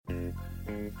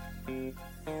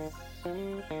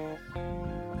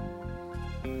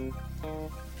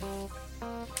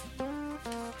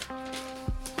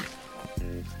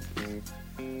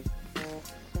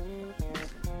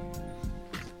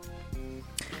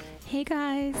Hey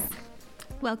guys,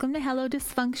 welcome to Hello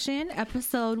Dysfunction,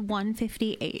 episode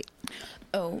 158.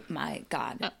 Oh my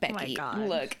God, Becky, my God.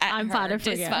 Look at I'm her fodder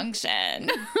for you. dysfunction.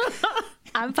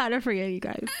 I'm fodder for you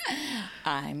guys.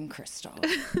 I'm Crystal.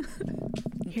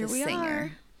 Here the we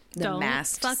singer, are. The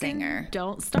masked singer.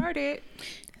 Don't start it.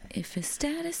 If his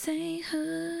status ain't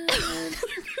hood,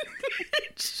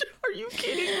 Are you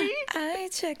kidding me? I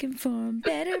checking for him.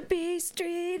 Better be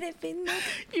street if he knows.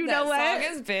 You know what? That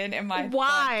song has been in my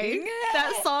Why? fucking head.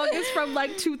 That song is from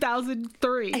like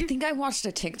 2003. I think I watched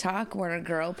a TikTok where a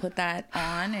girl put that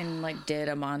on and like did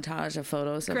a montage of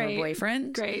photos of her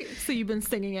boyfriend. Great. So you've been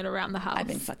singing it around the house. I've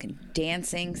been fucking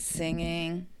dancing,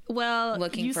 singing. well,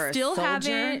 looking you for a still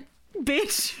soldier. haven't,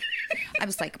 bitch. I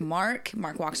was like, Mark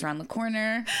walks around the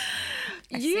corner.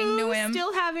 I sing You to him.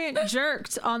 still haven't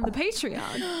jerked on the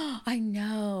Patreon. I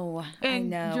know. And I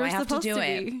know. You're I have to supposed do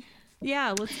it. be.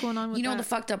 Yeah, what's going on with You know, that? the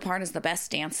fucked up part is the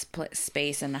best dance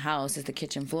space in the house is the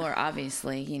kitchen floor,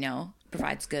 obviously, you know,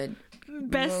 provides good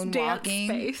best dance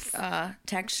moonwalking, space.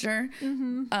 texture.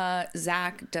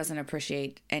 Zach doesn't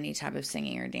appreciate any type of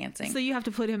singing or dancing. So you have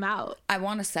to put him out. I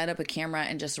want to set up a camera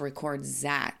and just record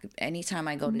Zach. Anytime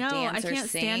I go to No, dance I or can't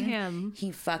sing, stand him.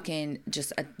 he fucking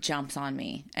just jumps on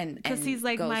me and Because he's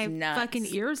like, goes my nuts. fucking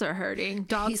ears are hurting.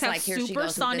 Dogs He's have like, here she goes with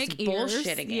this supersonic ears.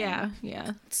 bullshit again. Yeah,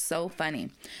 yeah. It's so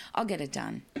funny. I'll get it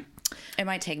done. It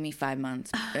might take me 5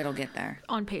 months. It'll get there.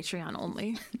 On Patreon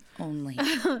only. Only.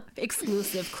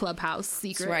 Exclusive Clubhouse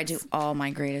secrets. That's where I do all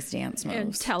my greatest dance and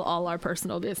moves. tell all our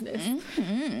personal business.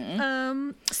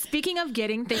 Mm-hmm. Speaking of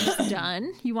getting things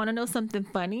done, you want to know something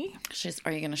funny?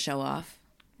 Are you going to show off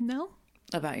No?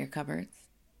 about your cupboards?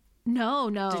 No.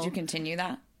 Did you continue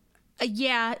that?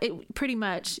 Yeah, pretty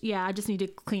much. Yeah, I just need to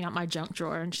clean out my junk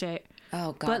drawer and shit.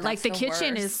 Oh, God. But like that's the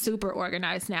kitchen worst. is super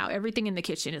organized now. Everything in the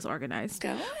kitchen is organized.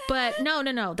 Go. But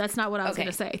no. That's not what I was Okay.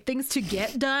 going to say. Things to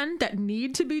get done that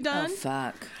need to be Oh, done.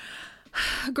 fuck.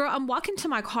 Girl, I'm walking to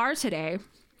my car today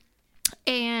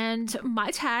and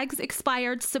my tags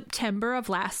expired September of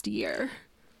last year.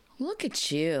 Look at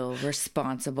you,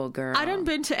 responsible girl. I done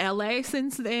been to LA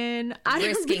since then.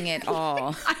 Risking it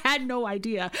all. I had no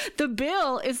idea. The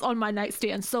bill is on my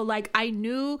nightstand. So like I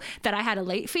knew that I had a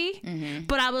late fee,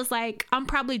 but I was like, I'm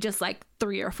probably just like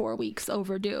 3 or 4 weeks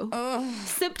overdue.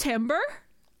 September?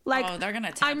 Like, Oh, they're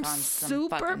gonna tap I'm on some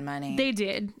super fucking money. They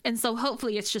did. And so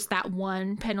hopefully it's just that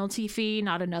one penalty fee,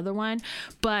 not another one.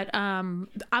 But I'm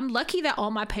lucky that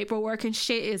all my paperwork and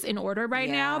shit is in order right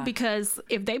now, Yeah. because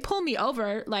if they pull me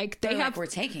over, like they They're have like, we're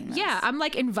taking this. Yeah, I'm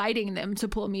like inviting them to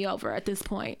pull me over at this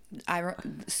point.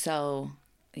 So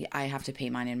I have to pay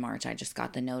mine in March. I just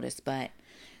got the notice, but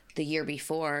the year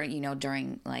before, you know,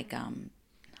 during like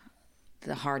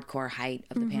the hardcore height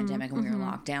of the pandemic when we were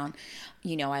locked down,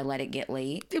 you know, I let it get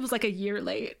late. It was like a year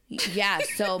late. Yeah,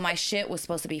 so my shit was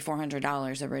supposed to be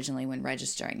 $400 originally when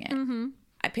registering it.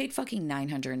 I paid fucking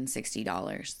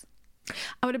 $960.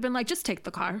 I would have been like, just take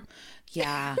the car.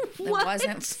 Yeah, it What?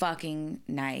 wasn't fucking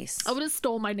nice. I would have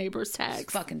stole my neighbor's I was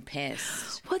tags. fucking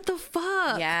pissed. What the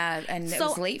fuck? Yeah, and it So-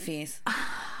 was late fees.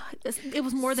 It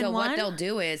was more than So one. what they'll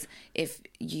do is, if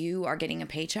you are getting a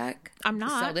paycheck, I'm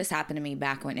not. So this happened to me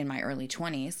back when in my early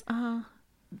 20s.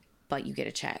 But you get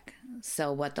a check.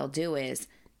 So what they'll do is,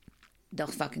 they'll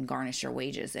fucking garnish your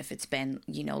wages if it's been,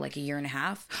 you know, like a year and a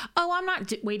half. Oh, I'm not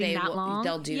waiting that long.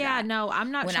 They'll do that. Yeah, no,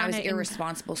 I'm not When trying I was to.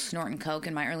 irresponsible snorting coke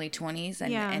in my early 20s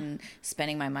and, Yeah. and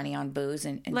spending my money on booze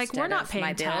and like, we're not instead of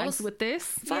my paying tags bills. with this.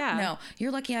 Fuck yeah. no.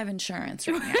 You're lucky I have insurance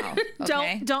right now.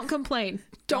 Okay? Don't complain.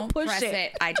 Don't push press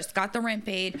it. I just got the rent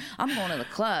paid. I'm going to the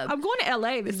club. I'm going to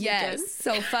LA this weekend. Yes.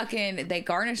 So fucking, they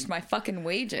garnished my fucking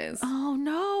wages Oh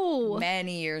no.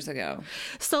 many years ago.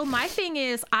 So my thing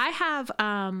is, I have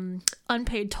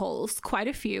unpaid tolls, quite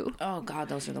a few, Oh God,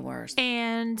 those are the worst.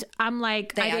 and I'm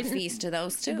like, They I add didn't. fees to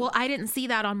those too. Well, I didn't see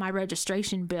that on my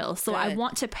registration bill, so I Good.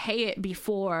 want to pay it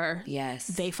before Yes.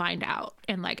 they find out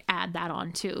and like add that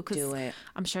on too. Because Do it.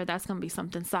 I'm sure that's gonna be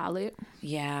something solid.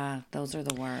 Yeah, those are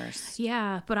the worst.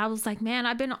 Yeah, but I was like, man,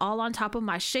 I've been all on top of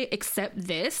my shit except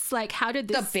this. Like, how did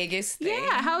this? The biggest thing.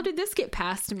 Yeah, how did this get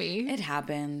past me? It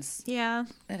happens. Yeah.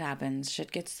 It happens.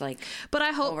 Shit gets like. But I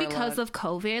hope because Overload. of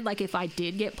COVID, like if I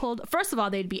did get pulled, first of all,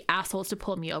 they'd be assholes to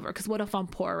pull me over. Because what if I'm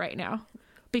poor right now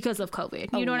because of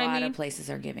COVID? You know what I A lot mean? of places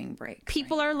are giving breaks.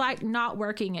 People are like not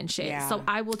working and shit. Yeah. So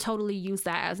I will totally use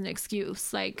that as an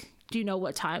excuse. Like, do you know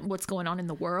what's going on in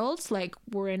the world? Like,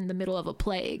 we're in the middle of a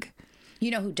plague. You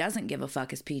know who doesn't give a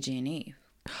fuck is PG&E.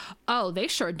 Oh, they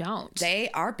sure don't.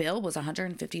 Our bill was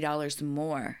 $150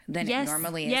 more than it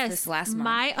normally is this last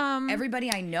month.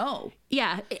 Everybody I know.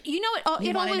 Yeah. You know,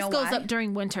 it always goes up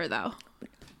during winter, though.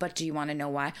 But do you want to know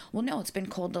why? Well, no, it's been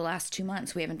cold the last 2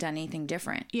 months. We haven't done anything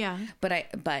different. Yeah. But I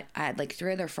had like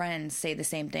 3 other friends say the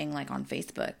same thing, like on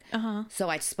Facebook. So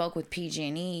I spoke with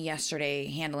PG&E yesterday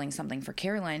handling something for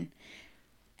Carolyn.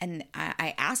 And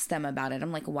I asked them about it.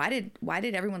 I'm like, why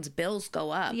did everyone's bills go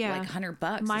up? Yeah. Like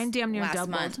 $100. Mine damn near last doubled.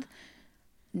 Month.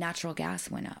 Natural gas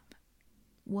went up.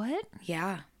 What?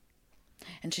 Yeah.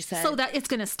 And she said... So that it's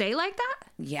going to stay like that?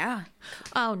 Yeah.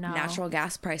 Oh, no. Natural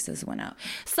gas prices went up.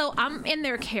 So I'm in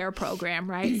their care program,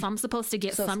 right? So I'm supposed to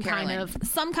get some kind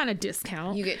of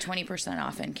discount. You get 20%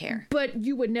 off in care. But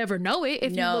you would never know it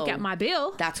if you look at my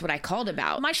bill. That's what I called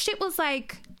about. My shit was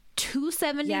like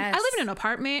 $270. Yes. I live in an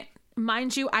apartment.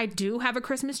 Mind you, I do have a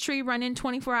Christmas tree running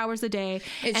 24 hours a day.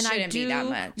 It and shouldn't be that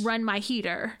much. Run my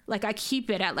heater. Like I keep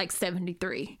it at like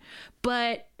 73.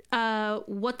 But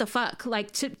what the fuck?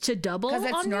 Like to double? Because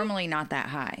it's normally not that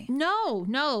high.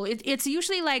 No. It's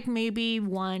usually like maybe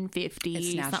 150.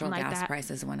 It's natural something like gas that.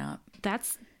 prices went up.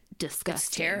 That's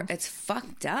disgusting. It's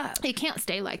fucked up. It can't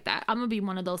stay like that. I'm gonna be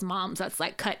one of those moms that's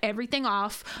like cut everything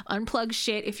off, unplug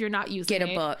shit if you're not using it. Get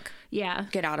a book. Yeah.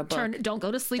 Get out a book. Don't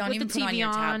go to sleep Don't with the even put TV on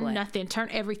your tablet. nothing. Turn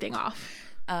everything off.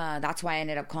 That's why I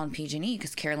ended up calling PG&E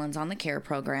because Carolyn's on the care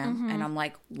program, and I'm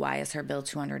like, why is her bill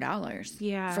 $200?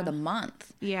 Yeah. For the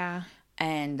month. Yeah.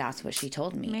 And that's what she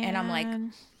told me, and I'm like,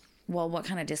 well, what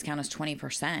kind of discount is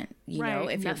 20%? You know,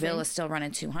 if your bill is still running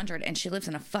 $200, and she lives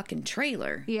in a fucking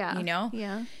trailer. Yeah. You know.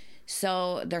 Yeah.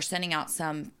 So they're sending out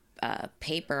some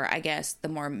paper. I guess the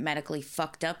more medically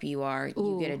fucked up you are,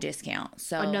 you get a discount.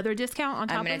 So another discount on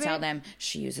top of it? I'm going to tell them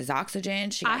she uses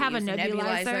oxygen. I have a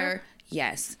nebulizer.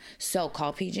 Yes. So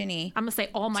call PG&E. I'm going to say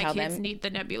all my kids need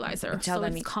the nebulizer. So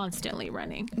it's constantly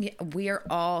running. Yeah, we are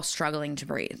all struggling to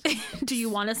breathe. Do you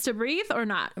want us to breathe or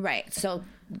not? Right. So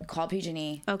call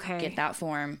PG&E. Okay. Get that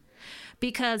form.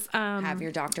 Because have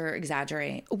your doctor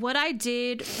exaggerate. What I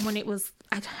did when it was,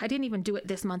 I didn't even do it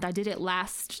this month. I did it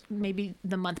maybe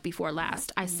the month before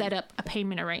last. I set up a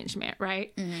payment arrangement,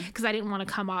 right? Because I didn't want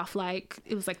to come off like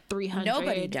it was like $300.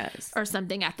 Nobody does. Or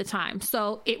something at the time.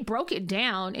 So it broke it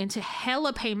down into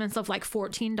hella payments of like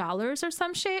 $14 or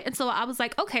some shit. And so I was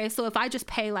like, okay, so if I just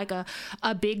pay like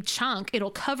a big chunk,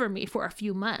 it'll cover me for a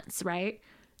few months, right?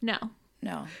 No.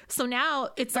 So now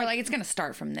it's like it's going to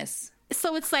start from this.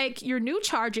 So it's like your new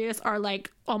charges are like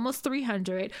almost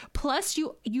 $300 plus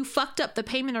you fucked up the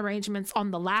payment arrangements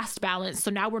on the last balance.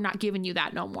 So now we're not giving you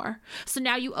that no more. So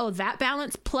now you owe that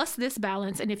balance plus this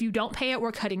balance. And if you don't pay it,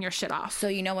 we're cutting your shit off. So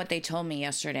you know what they told me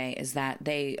yesterday is that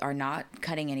they are not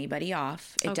cutting anybody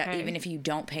off. Even if you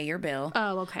don't pay your bill.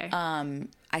 Oh, okay.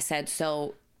 I said,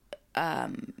 so,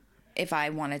 if I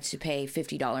wanted to pay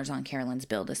 $50 on Carolyn's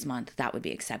bill this month, that would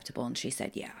be acceptable. And she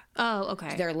said, yeah. Oh,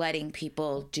 okay. They're letting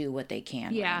people do what they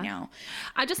can right now.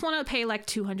 I just want to pay like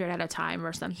 $200 at a time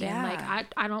or something. Yeah. Like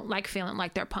I don't like feeling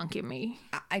like they're punking me.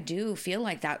 I do feel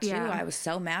like that too. Yeah. I was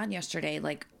so mad yesterday.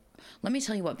 Like, let me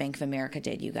tell you what Bank of America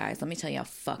did, you guys. Let me tell you how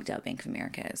fucked up Bank of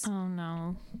America is. Oh,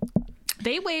 no.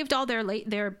 They waived all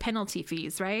their penalty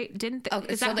fees, right? Didn't they?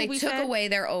 Okay, so they took away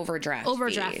their overdraft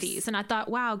fees. And I thought,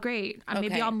 wow, great.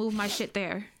 Maybe I'll move my shit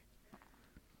there.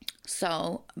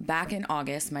 So back in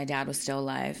August, my dad was still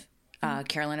alive.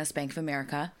 Carolyn is Bank of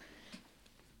America.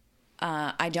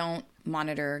 I don't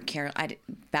monitor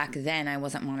back then, I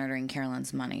wasn't monitoring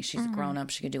Carolyn's money. She's a grown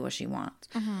up. She could do what she wants.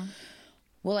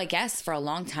 Well, I guess for a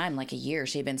long time, like a year,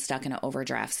 she'd been stuck in an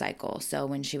overdraft cycle. So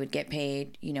when she would get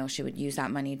paid, she would use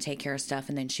that money to take care of stuff,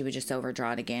 and then she would just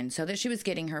overdraw it again so that she was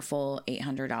getting her full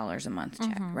 $800 a month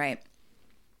check, right?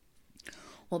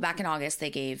 Well, back in August,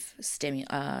 they gave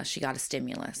she got a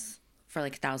stimulus for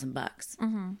like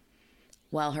 $1,000.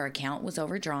 Well, her account was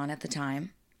overdrawn at the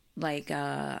time, like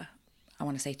I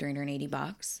want to say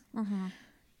 $380.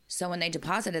 So when they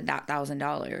deposited that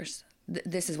 $1,000.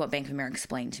 This is what Bank of America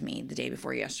explained to me the day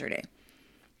before yesterday.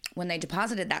 When they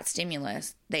deposited that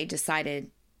stimulus, they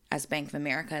decided as Bank of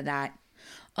America that,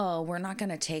 we're not going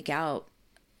to take out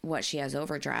what she has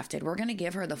overdrafted. We're going to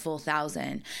give her the full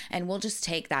 $1,000 and we'll just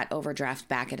take that overdraft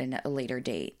back at a later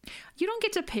date. You don't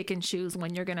get to pick and choose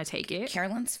when you're going to take it.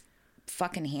 Carolyn's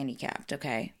fucking handicapped,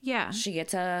 okay? Yeah. She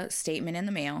gets a statement in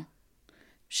the mail.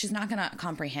 She's not going to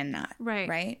comprehend that.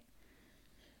 Right?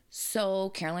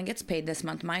 So Carolyn gets paid this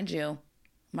month, mind you.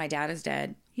 My dad is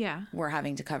dead. Yeah. We're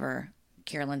having to cover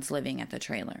Carolyn's living at the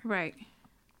trailer. Right.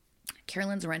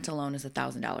 Carolyn's rent alone is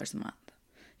 $1,000 a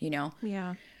month,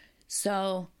 Yeah.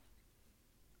 So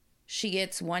she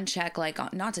gets one check, like,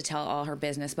 not to tell all her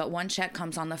business, but one check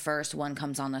comes on the 1st, one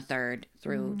comes on the 3rd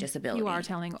through disability. You are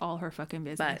telling all her fucking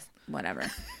business. But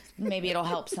whatever. Maybe it'll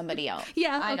help somebody else.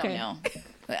 Yeah, I okay. don't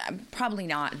know. Probably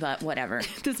not, but whatever.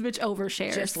 This bitch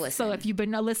overshares. Just listen. So if you've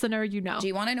been a listener, you know. Do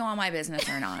you want to know all my business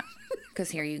or not?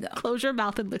 Because here you go. Close your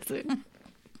mouth and listen.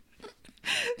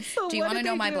 So do you want to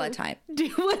know my blood type?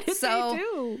 What did they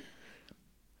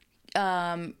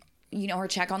do? You know, her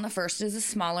check on the 1st is a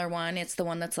smaller one. It's the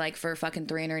one that's like for fucking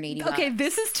 $380. Okay,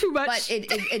 this is too much. But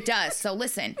it does. So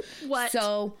listen. What?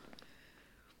 So,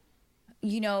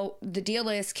 you know, the deal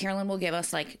is Carolyn will give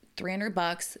us like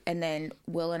 $300, and then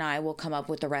Will and I will come up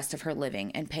with the rest of her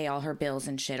living and pay all her bills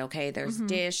and shit. Okay, there's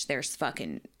dish, there's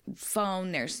fucking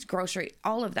phone, there's grocery,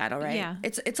 all of that. All right. Yeah.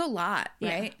 It's a lot,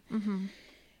 right? Mm-hmm.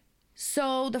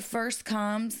 So the 1st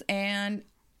comes, and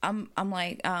I'm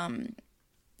like,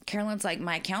 Carolyn's like,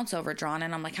 my account's overdrawn.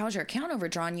 And I'm like, how's your account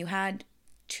overdrawn? You had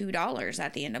 $2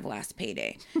 at the end of last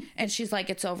payday. And she's like,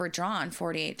 it's overdrawn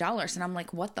 $48. And I'm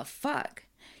like, what the fuck?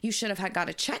 You should have got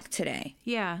a check today.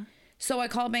 Yeah. So I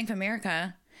call Bank of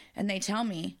America, and they tell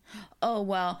me, oh,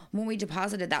 well, when we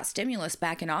deposited that stimulus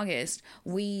back in August,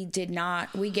 we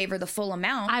gave her the full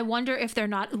amount. I wonder if they're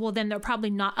not, well, then they're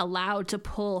probably not allowed to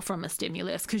pull from a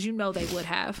stimulus, because you know they would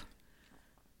have.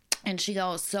 And she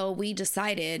goes, so we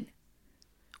decided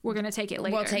we're going to take it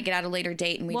later. We'll take it at a later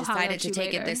date, and we decided to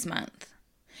take it this month.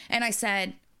 And I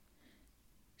said,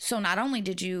 so not only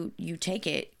did you take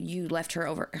it, you left her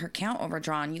account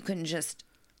overdrawn. You couldn't just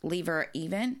leave her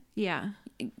even? Yeah.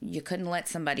 You couldn't let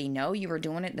somebody know you were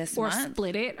doing it this month? Or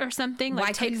split it or something?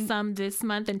 Like take some this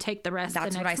month and take the rest the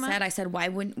next month? That's what I said. I said, why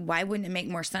wouldn't it make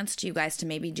more sense to you guys to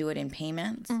maybe do it in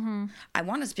payments? Mm-hmm. I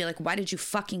want us to be like, why did you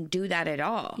fucking do that at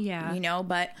all? Yeah. You know,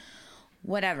 but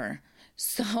whatever.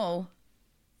 So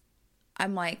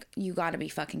I'm like, you got to be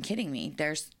fucking kidding me.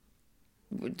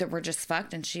 We're just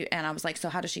fucked. And I was like, so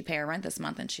how does she pay her rent this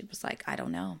month? And she was like, I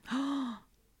don't know.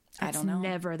 I don't know. That's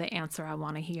never the answer I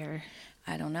want to hear.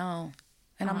 I don't know.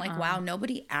 And I'm like, wow,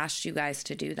 nobody asked you guys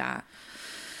to do that.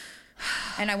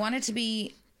 And I wanted to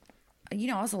be, you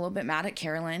know, I was a little bit mad at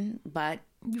Carolyn, but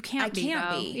I can't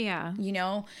be. Yeah. You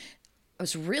know, I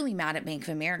was really mad at Bank of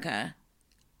America.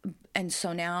 And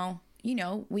so now, you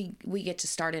know, we get to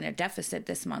start in a deficit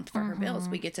this month for her bills.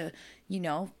 We get to, you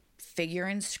know, figure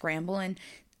and scramble, and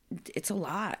it's a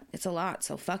lot. It's a lot.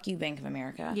 So fuck you, Bank of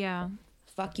America. Yeah.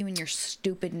 Fuck you and your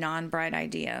stupid non-bright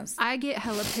ideas. I get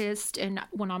hella pissed, and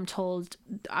when I'm told,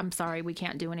 I'm sorry, we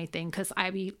can't do anything, because I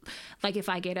be like, if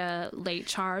I get a late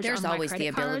charge, there's on always my the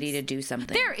ability cards, to do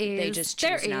something. There is. They just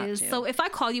choose not to. So if I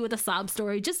call you with a sob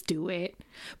story, just do it.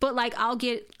 But like, I'll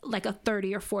get like a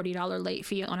 $30 or $40 late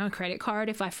fee on a credit card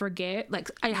if I forget.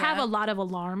 Like, I have a lot of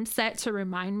alarms set to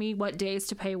remind me what days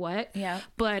to pay what. Yeah.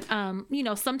 But you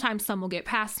know, sometimes some will get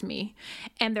past me,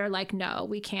 and they're like, no,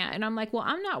 we can't. And I'm like, well,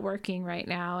 I'm not working right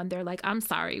now. And they're like, I'm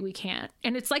sorry, we can't.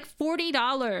 And it's like $40.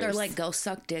 They're like, go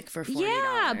suck dick for $40.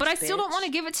 Yeah, but I still don't bitch. want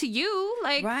to give it to you.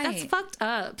 Like, that's fucked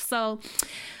up. So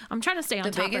I'm trying to stay on top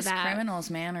of that. The biggest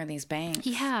criminals, man, are these banks.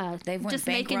 Yeah. They've went just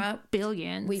bankrupt. Making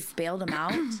billions. We've bailed them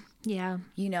out. Yeah.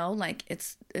 You know, like,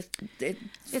 it's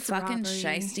fucking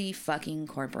shiesty fucking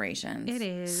corporations. It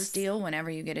is. Steal whenever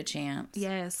you get a chance.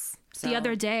 Yes. So. The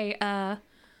other day,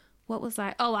 what was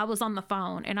I? Oh, I was on the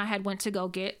phone, and I had went to go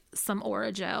get some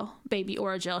Orajel, baby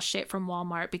Orajel shit from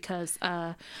Walmart, because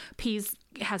Peas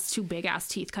has 2 big ass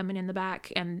teeth coming in the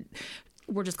back, and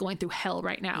we're just going through hell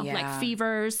right now. Yeah. Like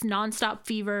fevers, nonstop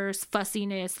fevers,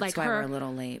 fussiness. Like that's why we're a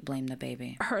little late. Blame the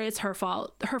baby. It's her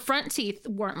fault. Her front teeth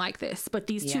weren't like this, but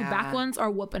these 2 back ones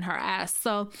are whooping her ass.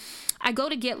 So I go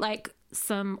to get like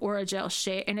some Orajel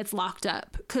shit, and it's locked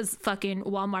up because fucking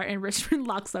Walmart in Richmond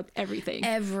locks up everything.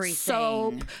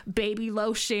 Soap, baby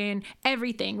lotion,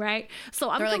 everything, right? So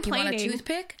I'm complaining. Like, you want a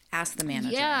toothpick? Ask the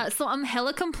manager. Yeah, so I'm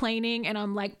hella complaining, and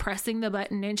I'm like pressing the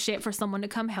button and shit for someone to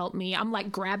come help me. I'm like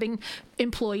grabbing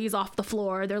employees off the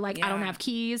floor. They're like, I don't have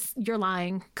keys. You're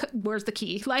lying. Where's the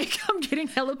key? Like, I'm getting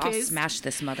hella pissed. I'll smash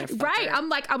this motherfucker. Right. I'm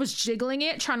like, I was jiggling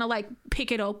it, trying to like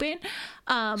pick it open.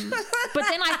 But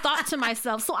then I thought to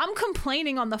myself, so I'm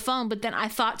complaining on the phone, but then I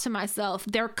thought to myself,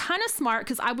 they're kind of smart,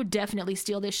 because I would definitely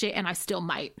steal this shit, and I still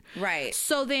might. Right.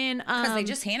 So then because they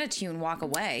just hand it to you and walk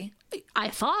away. I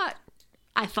thought.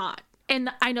 And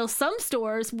I know some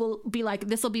stores will be like,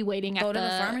 this will be waiting at the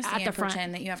pharmacy at the and front.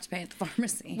 pretend that you have to pay at the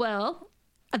pharmacy. Well,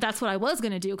 that's what I was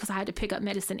going to do, because I had to pick up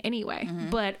medicine anyway. Mm-hmm.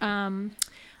 But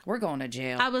We're going to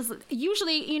jail. I was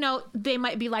usually, you know, they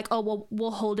might be like, oh, well,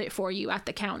 we'll hold it for you at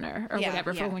the counter or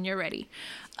whatever for when you're ready.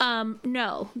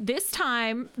 No, this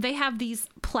time they have these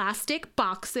plastic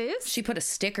boxes. She put a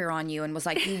sticker on you and was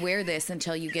like, you wear this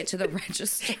until you get to the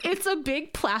register. It's a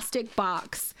big plastic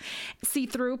box,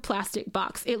 see-through plastic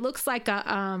box. It looks like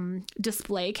a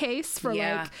display case for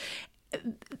like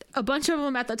a bunch of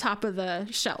them at the top of the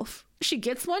shelf. She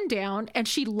gets one down and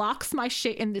she locks my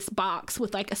shit in this box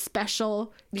with like a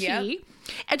special key.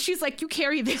 And she's like, you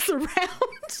carry this around.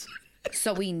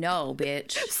 So we know,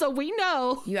 bitch. So we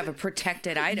know. You have a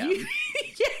protected item.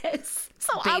 Yes.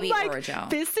 So Baby I'm like,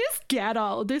 Orajel. this is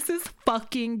ghetto. This is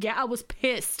fucking ghetto. I was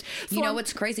pissed. So you know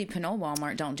what's crazy? Pinot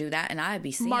Walmart don't do that. And I'd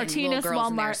be seeing Martinez little girls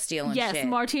in there Walmart stealing yes, shit.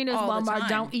 Martinez all the Walmart time.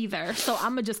 don't either. So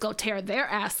I'm gonna just go tear their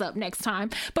ass up next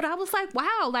time. But I was like,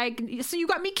 wow, like, so you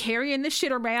got me carrying this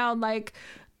shit around, like,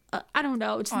 I don't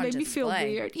know. It just made me feel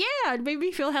weird. Yeah, it made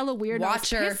me feel hella weird. Watch I was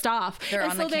her. pissed off. They're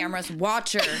and on so the cameras.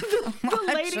 Watch her.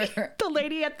 The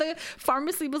lady at the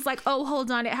pharmacy was like, oh,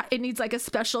 hold on. It needs like a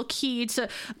special key to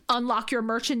unlock your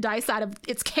merchandise out of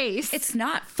its case. It's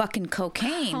not fucking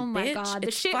cocaine. Oh my bitch. God. The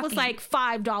It's shit was fucking- like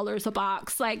 $5 a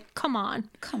box. Like, come on.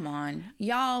 Come on.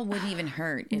 Y'all wouldn't even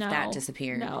hurt if that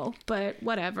disappeared. No, but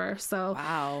whatever. So,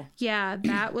 Wow. yeah,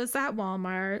 that was at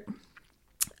Walmart.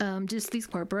 Just these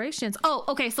corporations. Oh,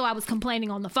 okay. So I was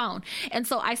complaining on the phone. And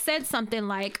so I said something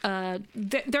like,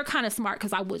 they're kind of smart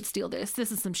because I would steal this.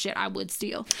 This is some shit I would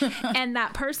steal. And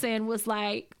that person was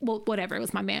like, well, whatever. It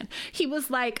was my man. He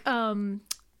was like,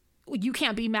 you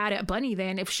can't be mad at Bunny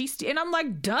then if she's and I'm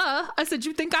like, duh. I said,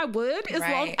 you think I would? As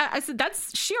long I said,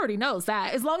 she already knows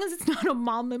that. As long as it's not a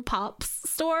mom and pop's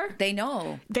store. They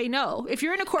know. If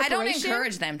you're in a corporation. I don't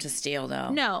encourage them to steal though.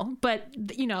 No, but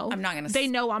you know, I'm not gonna. They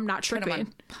know I'm not put them tripping.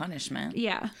 on punishment.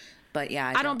 Yeah. But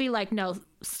yeah, I don't be like, no,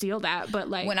 steal that. But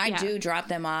like, when I do drop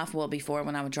them off, before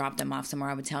when I would drop them off somewhere,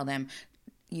 I would tell them,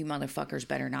 you motherfuckers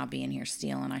better not be in here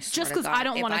stealing. I swear just because I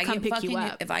don't want to come pick you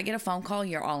up. If I get a phone call,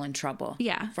 you're all in trouble.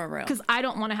 Yeah. For real. Because I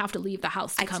don't want to have to leave the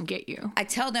house to come get you. I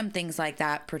tell them things like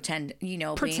that, being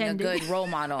a good role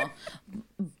model.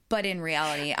 But in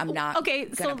reality, I'm not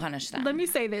going to punish them. Let me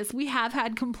say this. We have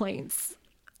had complaints.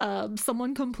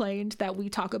 Someone complained that we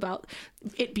talk about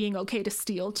it being okay to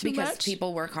steal too much. Because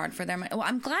people work hard for their money. Well,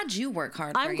 I'm glad you work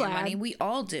hard for your money. We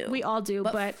all do.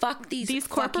 But fuck these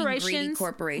corporations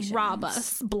rob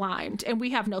us blind, and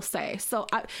we have no say. So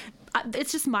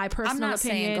it's just my personal opinion. I'm not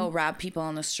saying go rob people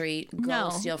on the street, go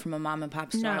steal from a mom and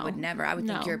pop store. I would never. I would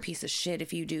think you're a piece of shit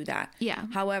if you do that. Yeah.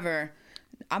 However,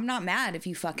 I'm not mad if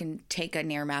you fucking take a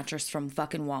Nair mattress from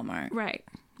fucking Walmart. Right.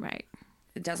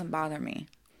 It doesn't bother me.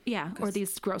 Yeah, or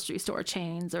these grocery store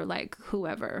chains or like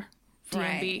whoever,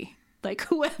 DMV, like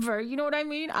whoever, you know what I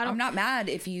mean? I'm not mad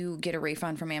if you get a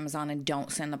refund from Amazon and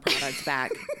don't send the products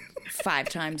back 5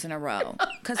 times in a row.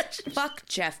 Because fuck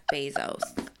Jeff Bezos.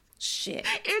 Shit.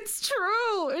 It's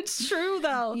true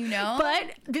though. You know?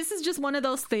 But this is just one of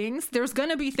those things. There's going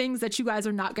to be things that you guys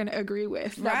are not going to agree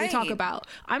with that we talk about.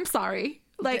 I'm sorry.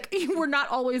 Like, we're not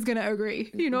always going to agree.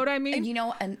 You know what I mean?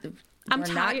 And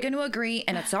we're not going to agree,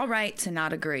 and it's all right to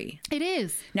not agree. It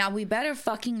is. Now, we better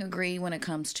fucking agree when it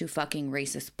comes to fucking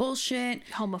racist bullshit.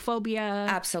 Homophobia.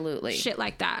 Absolutely. Shit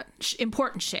like that.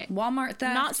 Important shit. Walmart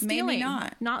theft. Not stealing. Maybe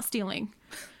not. Not stealing.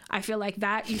 I feel like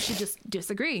that you should just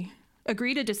disagree.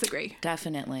 Agree to disagree.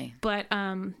 Definitely. But,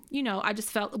 I just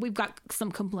felt we've got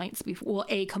some complaints before. Well,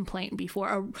 a complaint before.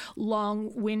 A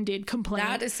long-winded complaint.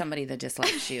 That is somebody that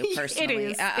dislikes you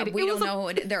personally. It is. We don't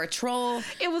know. They're a troll.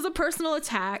 It was a personal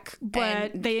attack,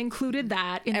 but they included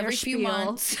that in their spiel. Every few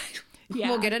months. Yeah.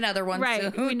 We'll get another one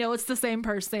right. soon. We know it's the same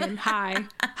person. Hi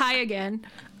again.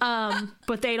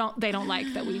 But they don't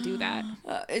like that we do that.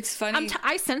 It's funny.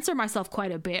 I censor myself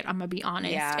quite a bit. I'm gonna be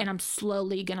honest, and I'm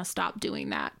slowly gonna stop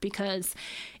doing that because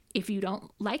if you don't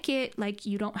like it, like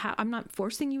I'm not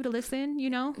forcing you to listen.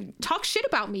 Talk shit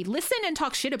about me. Listen and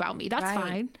talk shit about me. That's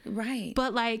fine. Right.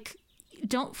 But like,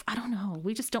 I don't know.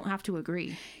 We just don't have to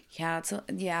agree.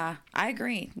 Yeah, I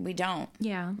agree. We don't.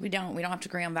 Yeah. We don't have to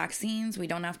agree on vaccines. We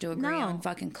don't have to agree on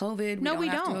fucking COVID. We don't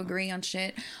have to agree on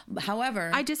shit.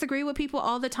 However, I disagree with people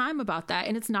all the time about that,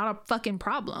 and it's not a fucking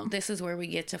problem. This is where we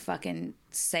get to fucking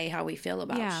say how we feel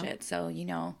about shit. So, it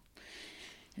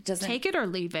doesn't... Take it or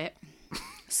leave it.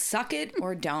 Suck it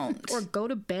or don't. Or go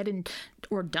to bed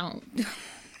or don't.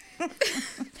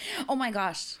 Oh my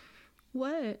gosh.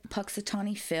 What?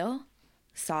 Puxatawny Phil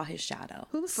saw his shadow.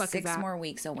 Who the fuck is that? 6 more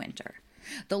weeks of winter.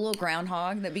 The little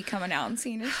groundhog that be coming out and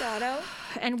seeing his shadow.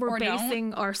 And we're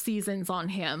basing our seasons on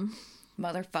him.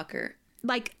 Motherfucker.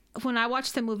 Like, when I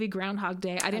watched the movie Groundhog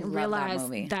Day, I didn't realize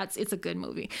it's a good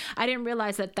movie. I didn't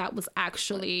realize that was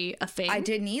actually a thing. I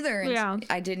didn't either. Yeah.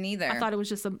 I didn't either. I thought it was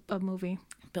just a movie.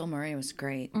 Bill Murray was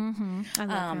great. Mm-hmm. I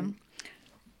love him.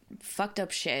 Fucked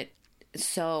up shit.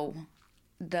 So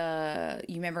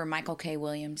you remember Michael K.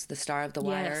 Williams, the star of The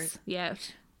Wire?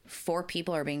 Yes. 4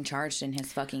 people are being charged in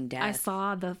his fucking death. I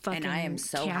saw the fucking and I am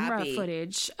so camera happy.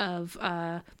 footage of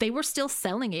they were still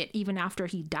selling it even after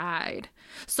he died.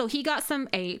 So he got some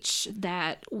H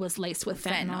that was laced with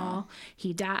fentanyl.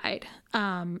 He died.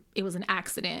 It was an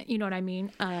accident. You know what I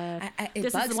mean?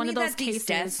 It bugs me that these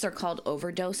deaths are called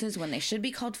overdoses when they should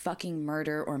be called fucking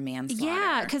murder or manslaughter.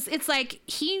 Yeah, because it's like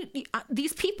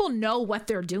these people know what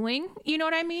they're doing. You know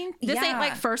what I mean? This ain't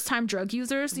like first time drug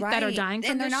users that are dying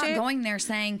from and they're this not shit. going there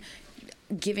saying,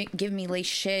 give me lace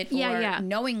shit, or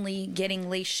knowingly getting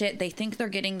lace shit. They think they're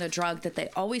getting the drug that they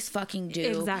always fucking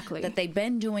do, exactly, that they've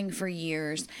been doing for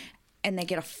years, and they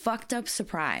get a fucked up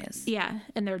surprise. Yeah,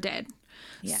 and they're dead.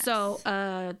 Yes.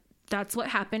 So that's what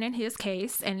happened in his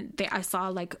case. And I saw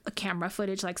like a camera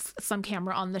footage, like some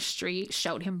camera on the street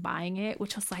showed him buying it,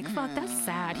 which was like, fuck, that's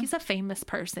sad. He's a famous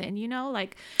person, you know,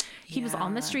 like he was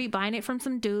on the street buying it from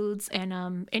some dudes.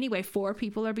 And anyway, 4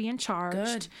 people are being charged.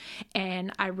 Good.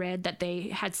 And I read that they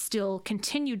had still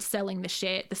continued selling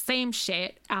the same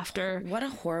shit after. What a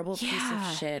horrible piece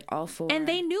of shit. All 4. And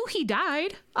they knew he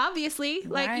died, obviously.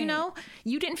 Like, you know,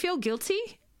 you didn't feel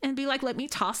guilty and be like, let me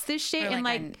toss this shit. And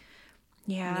like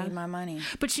yeah, need my money.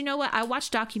 But you know what? I watch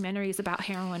documentaries about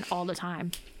heroin all the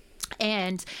time,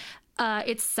 and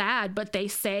it's sad. But they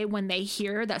say when they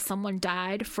hear that someone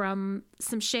died from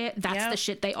some shit, that's the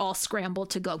shit they all scramble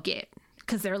to go get,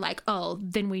 because they're like, oh,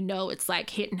 then we know it's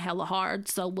like hitting hella hard,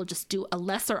 so we'll just do a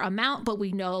lesser amount, but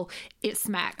we know it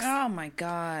smacks. Oh my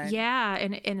god. Yeah,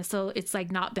 and so it's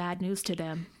like not bad news to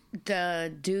them.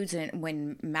 The dudes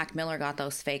when Mac Miller got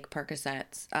those fake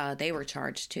Percocets, they were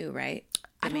charged too, right?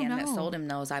 The man that sold him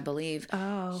those, I believe,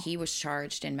 he was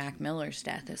charged in Mac Miller's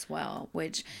death as well,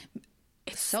 which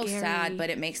is so sad, but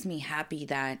it makes me happy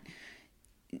that,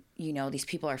 you know, these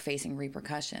people are facing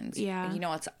repercussions. Yeah. You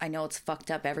know, I know it's fucked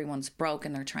up. Everyone's broke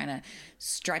and they're trying to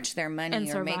stretch their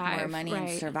money or make more money and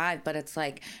survive. But it's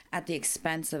like at the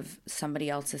expense of somebody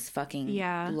else's fucking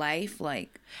life.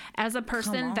 Like, as a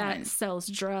person that sells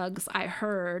drugs, I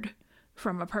heard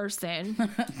from a person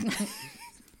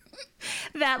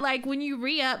that like when you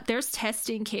re-up, there's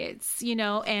testing kits, you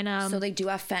know, and so they do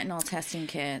have fentanyl testing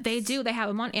kits. They do. They have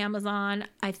them on Amazon.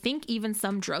 I think even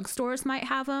some drugstores might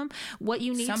have them. What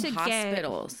you need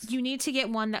you need to get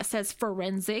one that says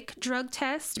forensic drug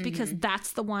test, because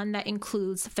that's the one that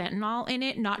includes fentanyl in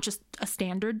it, not just a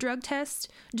standard drug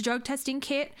testing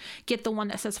kit. Get the one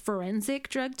that says forensic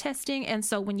drug testing, and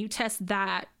so when you test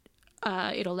that,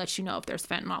 it'll let you know if there's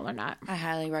fentanyl or not. I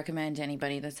highly recommend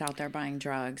anybody that's out there buying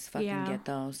drugs fucking get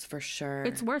those for sure.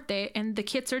 It's worth it, and the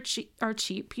kits are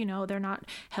cheap. You know, they're not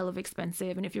hell of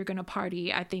expensive, and if you're gonna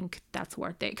party, I think that's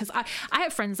worth it. Because I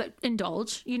have friends that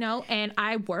indulge, you know, and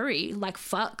I worry like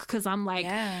fuck, because I'm like,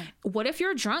 what if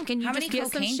you're drunk and you just get some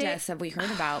shit? How many cocaine deaths have we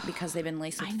heard about because they've been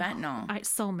laced with fentanyl?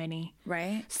 So many,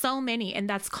 right? So many, and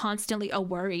that's constantly a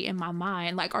worry in my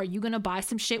mind. Like, are you gonna buy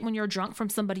some shit when you're drunk from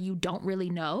somebody you don't really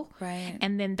know? Right.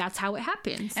 And then that's how it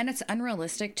happens. And it's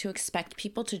unrealistic to expect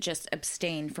people to just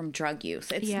abstain from drug use.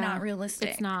 It's not realistic.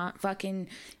 It's not. Fucking,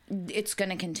 it's going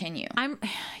to continue.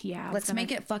 Let's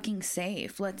make it fucking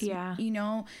safe. Let's, you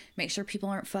know, make sure people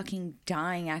aren't fucking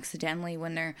dying accidentally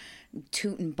when they're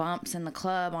tooting bumps in the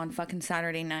club on fucking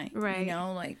Saturday night. Right. You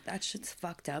know, like that shit's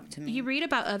fucked up to me. You read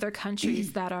about other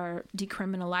countries that are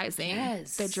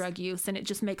decriminalizing the drug use, and it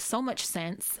just makes so much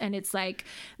sense. And it's like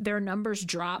their numbers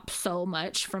drop so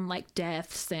much from like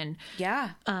deaths and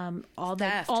all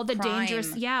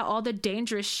the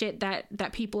dangerous shit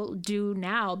that people do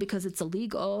now because it's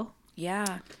illegal.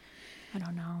 Yeah. I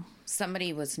don't know.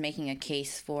 Somebody was making a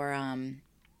case for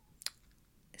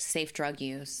safe drug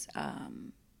use,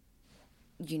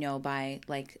 you know, by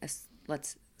like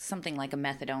something like a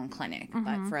methadone clinic,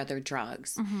 but for other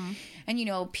drugs. And, you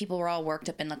know, people were all worked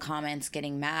up in the comments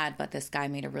getting mad, but this guy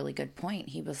made a really good point.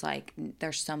 He was like,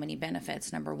 there's so many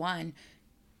benefits. Number one,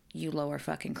 you lower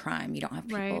fucking crime. You don't have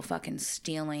people fucking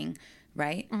stealing,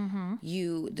 right?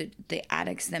 The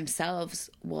addicts themselves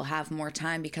will have more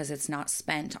time because it's not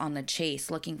spent on the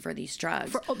chase looking for these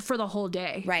drugs for the whole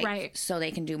day, right? So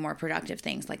they can do more productive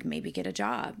things, like maybe get a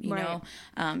job. You know,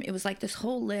 it was like this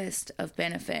whole list of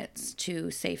benefits to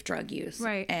safe drug use,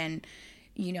 right? And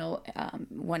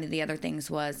one of the other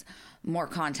things was more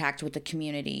contact with the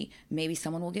community. Maybe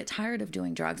someone will get tired of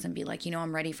doing drugs and be like,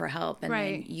 I'm ready for help. And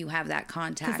then you have that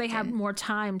contact. Because they have more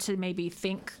time to maybe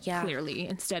think clearly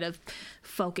instead of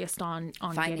focused on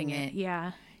finding getting it.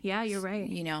 Yeah. Yeah, you're right.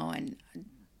 And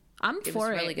I'm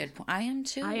for it. Really good point. I am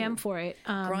too. I am for it.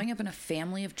 Growing up in a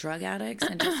family of drug addicts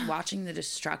and just watching the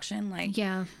destruction,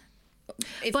 yeah.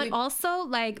 But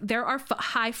also, there are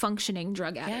high functioning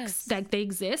drug addicts. They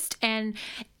exist. And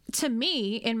to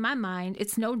me, in my mind,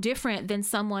 it's no different than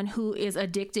someone who is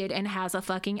addicted and has a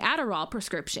fucking Adderall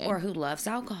prescription. Or who loves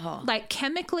alcohol.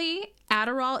 Chemically,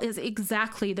 Adderall is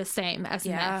exactly the same as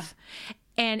meth.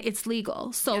 And it's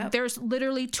legal. So there's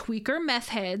literally tweaker meth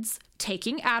heads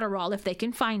taking Adderall if they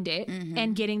can find it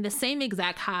and getting the same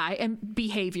exact high and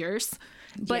behaviors.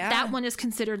 But that one is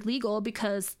considered legal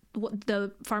because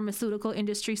the pharmaceutical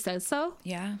industry says so.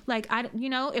 Yeah.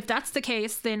 If that's the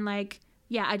case, then I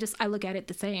look at it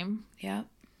the same. Yeah.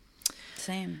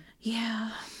 Same.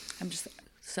 Yeah.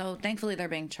 So thankfully they're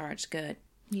being charged. Good.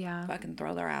 Yeah. Fucking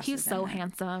throw their asses He's so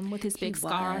handsome with his big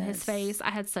scar on his face.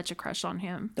 I had such a crush on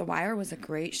him. The Wire was a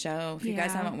great show. If you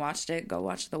guys haven't watched it, go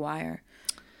watch The Wire.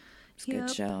 It's a good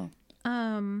show.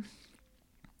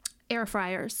 Air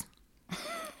fryers.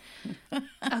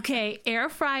 Okay, air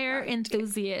fryer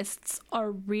enthusiasts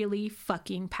are really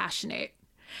fucking passionate.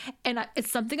 And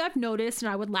it's something I've noticed and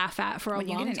I would laugh at for a long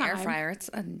time. When you get an air fryer, it's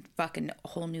a fucking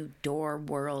whole new door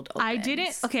world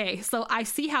opens. So I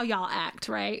see how y'all act,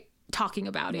 right? Talking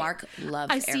about Mark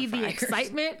loves I see the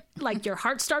excitement. Your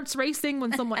heart starts racing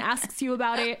when someone asks you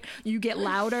about it. You get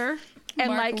louder.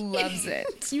 And Mark loves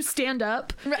it. You stand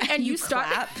up and you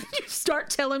start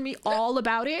telling me all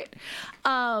about it.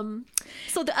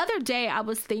 So the other day I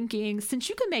was thinking, since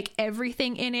you can make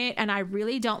everything in it and I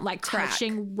really don't like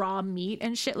touching raw meat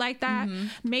and shit like that,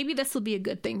 maybe this will be a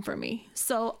good thing for me.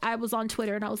 So I was on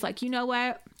Twitter and I was like, you know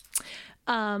what?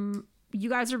 You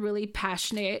guys are really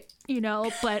passionate,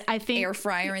 but I think air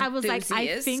fryer enthusiast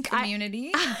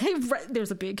community.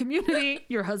 There's a big community.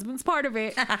 Your husband's part of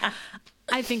it.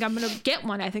 I think I'm going to get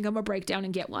one. I think I'm going to break down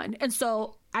and get one. And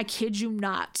so I kid you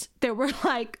not, there were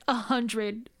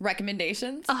 100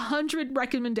 recommendations. 100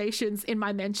 recommendations in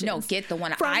my mentions. No, get the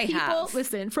one I have.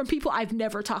 Listen, from people I've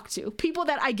never talked to. People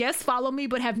that I guess follow me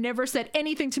but have never said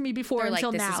anything to me before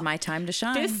until now. This is my time to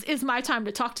shine. This is my time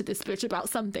to talk to this bitch about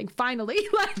something. Finally.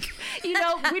 We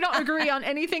don't agree on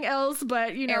anything else,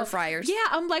 but air fryers. Yeah,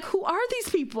 I'm like, who are these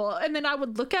people? And then I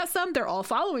would look at some, they're all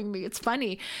following me. It's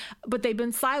funny. But they've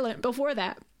been silent before that.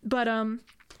 But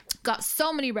got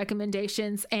so many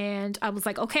recommendations and I was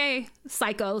like, okay,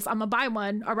 psychos, I'm gonna buy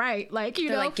one. All right.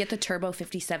 Get the Turbo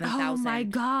 57,000. Oh my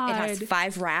God. It has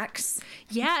 5 racks.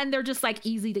 Yeah. And they're just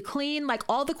easy to clean.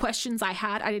 All the questions I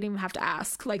had, I didn't even have to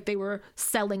ask. They were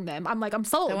selling them. I'm like, I'm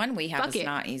sold. The one we have is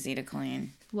not easy to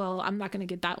clean. Well, I'm not going to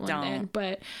get that one then.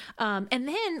 But, and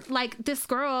then this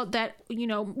girl that,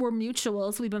 we're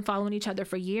mutuals. We've been following each other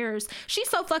for years. She's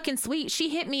so fucking sweet. She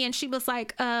hit me and she was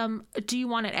like, do you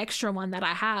want an extra one that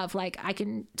I have? I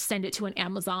can send it to an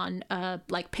Amazon,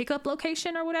 pickup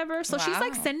location or whatever. So she's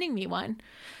sending me one.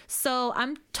 So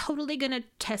I'm totally going to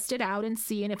test it out and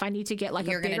see. And if I need to get a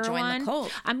bigger one,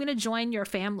 I'm going to join your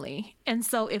family. And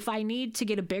so if I need to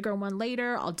get a bigger one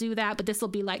later, I'll do that. But this will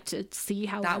be to see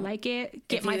how I like it.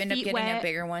 If you end up getting a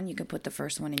bigger one, you can put the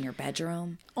first one in your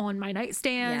bedroom. On my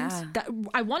nightstand. Yeah.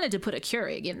 I wanted to put a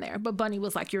Keurig in there, but Bunny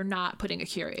was like, you're not putting a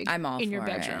Keurig in your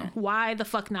bedroom. It. Why the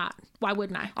fuck not? Why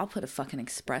wouldn't I? I'll put a fucking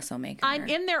espresso maker. I'm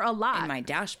in there a lot. In my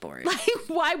dashboard.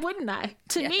 Why wouldn't I?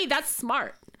 To me, that's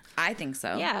smart. I think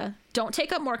so. Yeah. Don't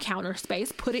take up more counter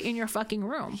space. Put it in your fucking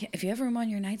room. Yeah, if you have room on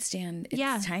your nightstand,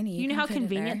 it's tiny. You know how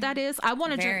convenient that is? I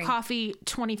want to drink coffee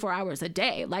 24 hours a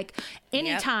day.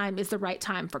 Any time is the right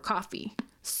time for coffee.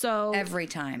 So every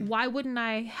time. Why wouldn't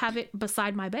I have it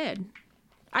beside my bed?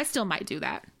 I still might do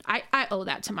that. I owe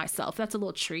that to myself. That's a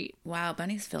little treat. Wow,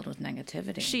 Bunny's filled with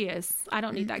negativity. She is. I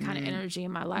don't need that kind of energy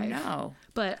in my life. No.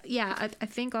 But yeah, I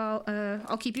think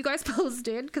I'll keep you guys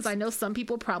posted because I know some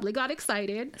people probably got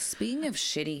excited. Speaking of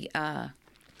shitty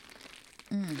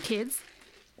kids,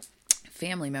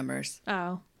 family members.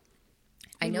 Oh,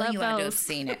 I know you had to have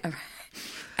seen it.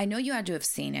 I know you had to have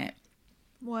seen it.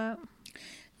 What?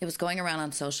 It was going around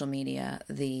on social media.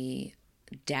 The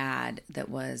dad that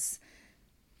was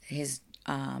his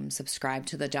subscribed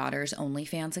to the daughter's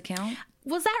OnlyFans account.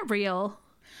 Was that real?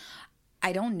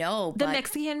 I don't know. The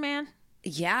Mexican man?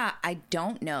 Yeah, I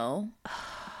don't know.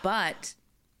 But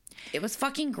it was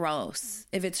fucking gross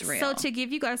if it's real. So to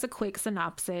give you guys a quick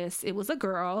synopsis, it was a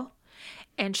girl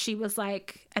And she was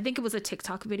like, I think it was a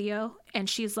TikTok video. And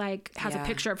she's like, has a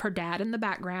picture of her dad in the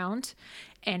background.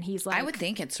 And he's like, I would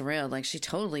think it's real. Like, she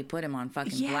totally put him on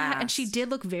fucking blast. Yeah, and she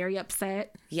did look very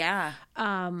upset. Yeah.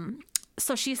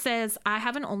 So she says, I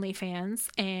have an OnlyFans,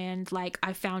 and like,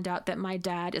 I found out that my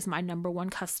dad is my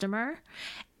 #1 customer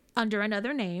under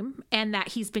another name, and that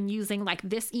he's been using like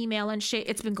this email and shit.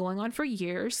 It's been going on for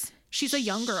years. She's a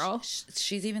young girl.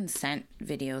 She's even sent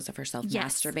videos of herself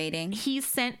masturbating. He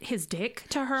sent his dick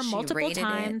to her multiple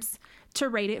times to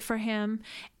rate it for him,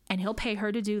 and he'll pay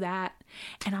her to do that.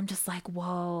 And I'm just like,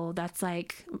 whoa, that's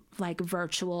like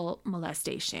virtual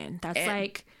molestation. That's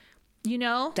like, you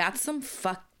know, that's some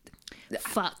fucked.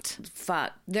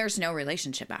 There's no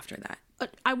relationship after that.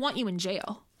 I want you in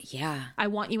jail. Yeah. I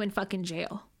want you in fucking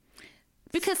jail.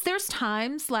 Because there's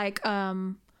times like,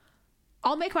 I'll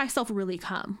make myself really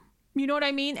come. You know what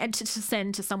I mean? And to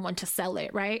send to someone to sell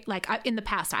it, right? Like in the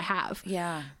past I have.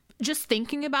 Yeah. Just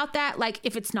thinking about that, like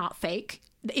if it's not fake,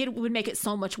 it would make it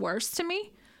so much worse to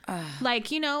me.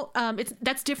 Like, you know,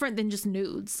 that's different than just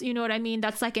nudes. You know what I mean?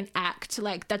 That's like an act.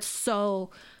 Like that's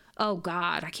so, oh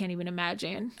God, I can't even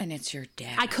imagine. And it's your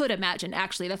dad. I could imagine,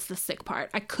 actually, that's the sick part.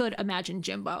 I could imagine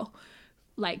Jimbo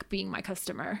like being my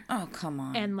customer. Oh, come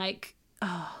on. And like,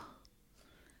 oh,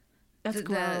 that's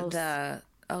gross.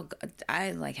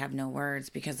 I like have no words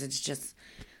because it's just,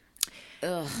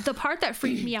 ugh. The part that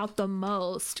freaked me out the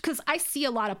most, because I see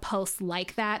a lot of posts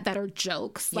like that are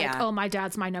jokes. Like, oh, my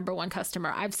dad's my #1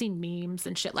 customer. I've seen memes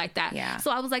and shit like that. Yeah.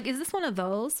 So I was like, is this one of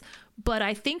those? But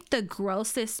I think the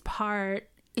grossest part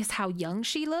is how young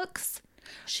she looks.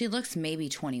 She looks maybe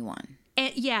 21.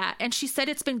 And yeah, and she said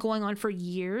it's been going on for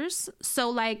years. So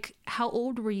like, how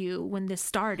old were you when this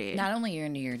started? Not only you're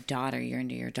into your daughter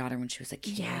when she was a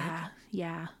kid.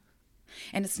 Yeah.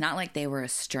 And it's not like they were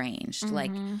estranged,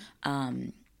 like,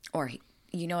 or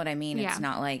you know what I mean? Yeah. It's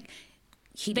not like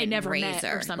they didn't never raise met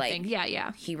her or something. Like,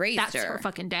 yeah. He raised That's her. That's her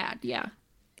fucking dad. Yeah.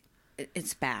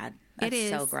 It's bad. That's it is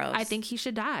so gross. I think he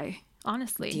should die.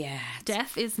 Honestly. Yeah.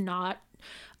 Death is not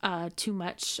too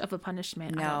much of a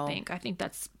punishment. No. I don't think. I think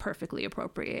that's perfectly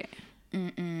appropriate.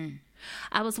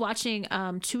 I was watching 2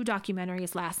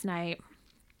 documentaries last night.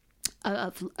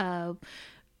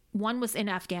 One was in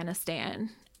Afghanistan,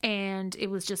 and it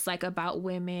was just like about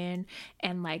women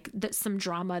and like some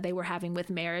drama they were having with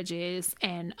marriages,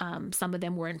 and some of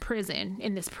them were in prison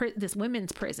in this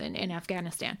women's prison in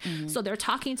Afghanistan. So they're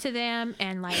talking to them,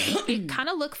 and like it kind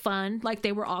of looked fun. Like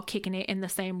they were all kicking it in the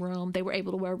same room. They were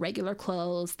able to wear regular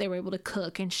clothes. They were able to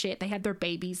cook and shit. They had their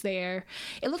babies there.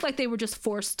 It looked like they were just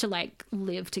forced to like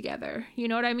live together. You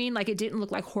know what I mean? Like it didn't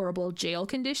look like horrible jail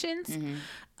conditions.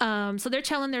 So they're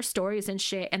telling their stories and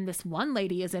shit, and this one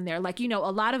lady is in there. Like, you know, a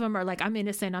lot of them are like, I'm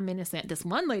innocent. This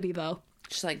one lady, though,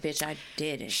 she's like, bitch, I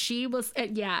did it. She was,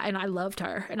 yeah, and I loved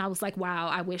her. And I was like, wow,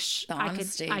 I wish I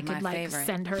could like favorite.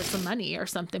 Send her some money or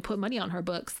something, put money on her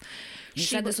books. You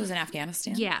said this was in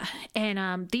Afghanistan? Yeah.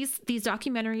 And these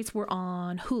documentaries were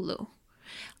on Hulu.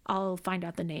 I'll find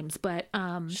out the names, but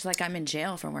she's like, I'm in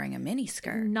jail for wearing a mini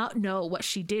skirt. No, what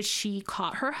she did, she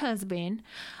caught her husband.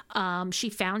 She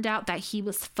found out that he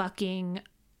was fucking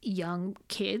young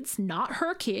kids, not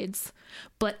her kids,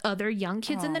 but other young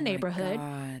kids in the neighborhood.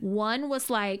 One was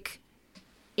like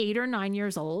 8 or 9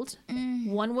 years old.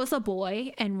 One was a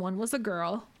boy and one was a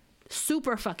girl,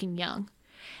 super fucking young,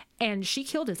 and she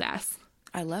killed his ass.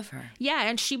 I love her. Yeah,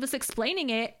 and she was explaining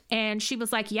it, and she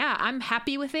was like, yeah, I'm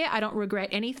happy with it. I don't regret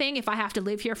anything. If I have to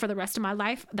live here for the rest of my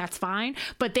life, that's fine.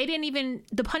 But they didn't even,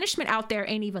 the punishment out there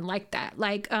ain't even like that.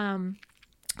 Like,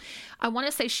 I want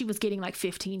to say she was getting like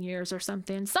 15 years or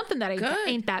something that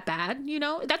ain't that bad. You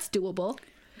know, that's doable.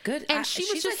 Good. And she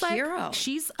was just like, hero.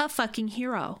 She's a fucking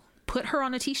hero. Put her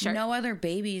on a t-shirt. No other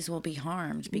babies will be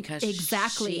harmed because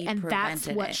exactly, and that's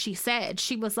what she said.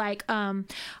 She was like,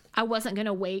 I wasn't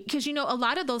gonna wait, because you know a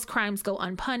lot of those crimes go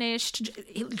unpunished,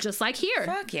 just like here.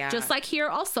 Fuck yeah. Just like here,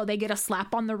 also they get a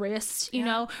slap on the wrist. You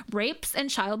know, rapes and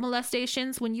child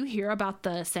molestations. When you hear about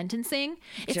the sentencing,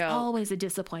 it's always a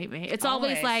disappointment. It's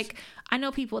always like, I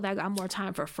know people that got more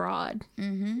time for fraud,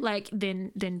 like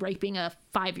than raping a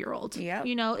 5-year-old. Yeah,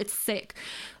 you know, it's sick.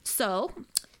 So,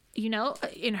 you know,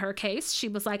 in her case, she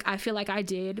was like, I feel like I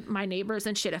did my neighbors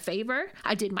and shit a favor.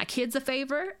 I did my kids a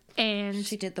favor. And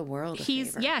she did the world a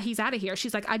favor. Yeah, he's out of here.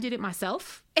 She's like, I did it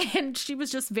myself. And she was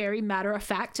just very matter of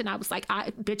fact. And I was like,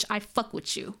 bitch, I fuck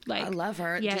with you. Like, I love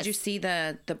her. Yes. Did you see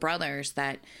the brothers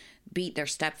that beat their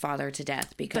stepfather to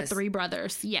death The because 3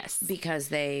 brothers. Yes. because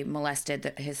they molested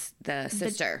the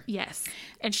sister. Yes.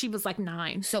 And she was like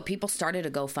 9. So people started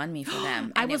a GoFundMe for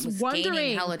them. I and was it was wondering.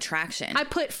 gaining hella traction. I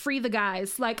put free the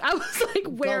guys. Like, I was like,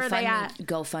 where are they at?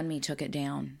 GoFundMe took it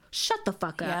down. Shut the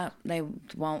fuck up. Yeah, they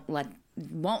won't let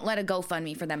a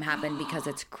GoFundMe for them happen because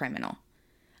it's criminal.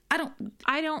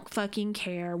 I don't fucking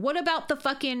care. What about the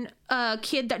fucking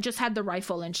kid that just had the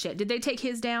rifle and shit? Did they take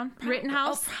his down?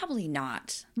 Rittenhouse? Oh, probably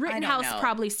not. Rittenhouse I don't know.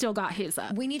 probably still got his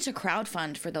up. We need to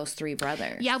crowdfund for those 3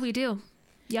 brothers. Yeah, we do.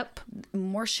 Yep.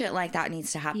 More shit like that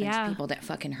needs to happen to people that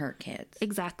fucking hurt kids.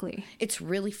 Exactly. It's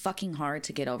really fucking hard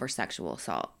to get over sexual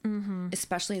assault,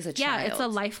 especially as a Yeah, child. it's a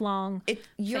lifelong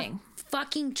you're thing.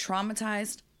 fucking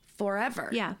traumatized forever.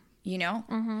 Yeah. You know?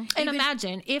 And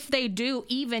imagine if they do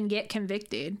even get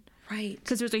convicted. Right.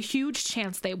 Because there's a huge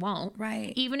chance they won't.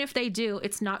 Right. Even if they do,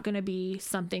 it's not going to be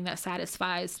something that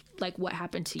satisfies like what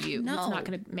happened to you. No. It's not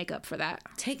going to make up for that.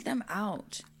 Take them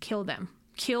out. Kill them.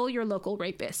 Kill your local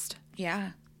rapist.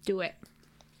 Yeah. Do it.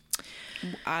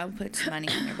 I'll put some money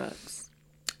in your books.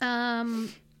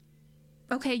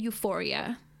 Okay,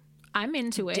 Euphoria. I'm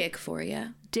into it.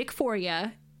 Dickphoria.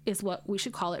 Dickphoria is what we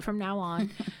should call it from now on.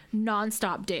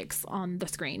 Non-stop dicks on the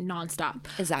screen. Non-stop.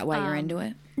 Is that why you're into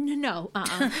it? No.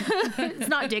 It's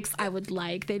not dicks I would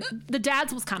like. The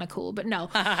dad's was kind of cool, but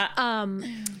no.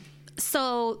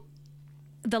 So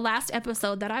the last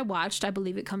episode that I watched, I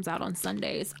believe it comes out on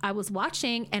Sundays, I was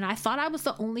watching and I thought I was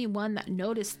the only one that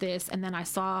noticed this. And then I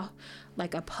saw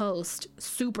like a post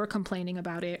super complaining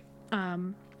about it.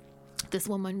 This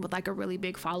woman with like a really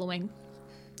big following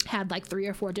had like 3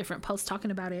 or 4 different posts talking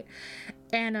about it.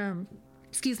 And,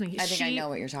 excuse me. I think I know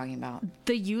what you're talking about.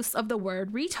 The use of the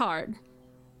word retard.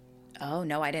 Oh,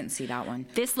 no, I didn't see that one.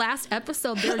 This last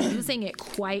episode, they're using it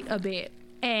quite a bit.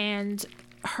 And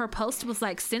her post was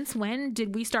like, since when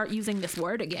did we start using this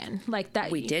word again? Like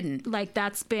that. We didn't. Like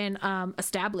that's been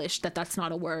established that that's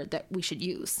not a word that we should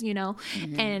use, you know?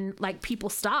 And like people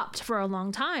stopped for a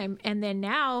long time. And then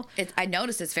now. I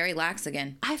noticed it's very lax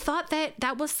again. I thought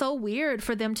that was so weird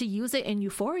for them to use it in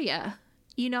Euphoria,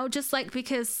 you know, just like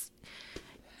because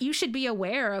you should be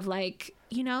aware of like,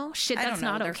 you know, shit that's I don't know.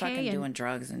 not They're okay. fucking doing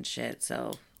drugs and shit,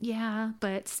 so. Yeah,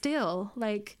 but still,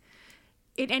 like,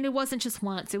 it wasn't just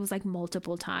once, it was like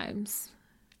multiple times.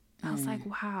 I was like,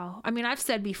 wow. I mean, I've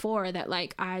said before that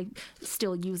like I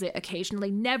still use it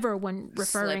occasionally, never when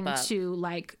referring to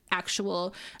like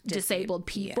actual disabled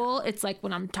people. Yeah. It's like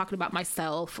when I'm talking about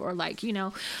myself or like, you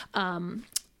know,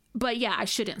 but yeah, I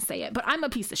shouldn't say it, but I'm a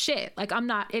piece of shit. Like I'm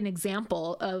not an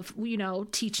example of, you know,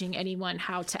 teaching anyone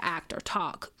how to act or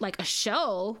talk. Like a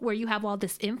show where you have all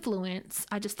this influence.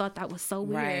 I just thought that was so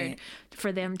weird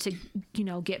for them to, you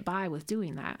know, get by with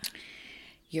doing that.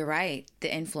 You're right.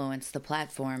 The influence, the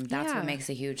platform, that's what makes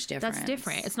a huge difference. That's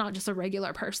different. It's not just a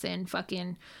regular person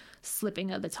fucking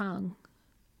slipping of the tongue.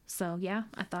 So yeah,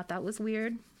 I thought that was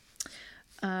weird.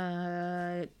 You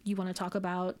want to talk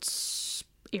about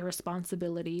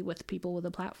irresponsibility with people with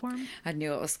a platform? I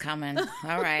knew it was coming.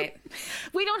 All right.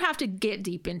 We don't have to get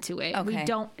deep into it. Okay. We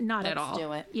don't, not at all. Let's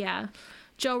do it. Yeah.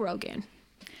 Joe Rogan.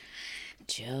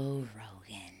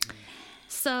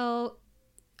 So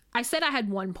I said I had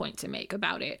one point to make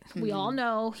about it. We all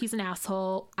know he's an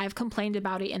asshole. I've complained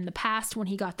about it in the past when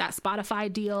he got that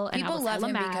Spotify deal. And people I was love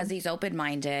him mad. because he's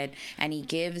open-minded and he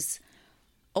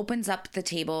opens up the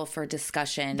table for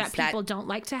discussions that people don't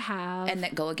like to have and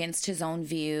that go against his own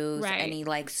views. Right. And he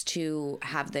likes to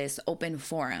have this open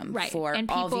forum for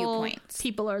all viewpoints.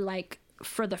 People are like,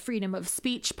 for the freedom of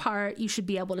speech part, you should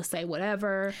be able to say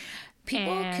whatever.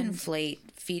 People conflate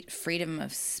freedom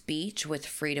of speech with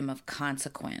freedom of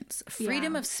consequence.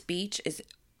 Freedom of speech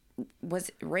was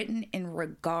written in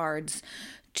regards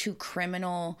to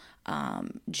criminal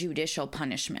judicial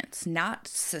punishments, not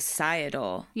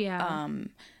societal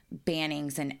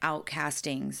bannings and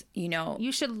outcastings. You know,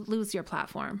 you should lose your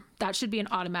platform. That should be an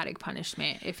automatic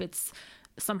punishment if it's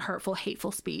some hurtful,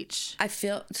 hateful speech. I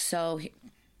feel so.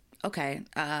 Okay,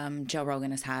 Joe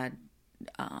Rogan has had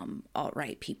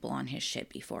alt-right people on his shit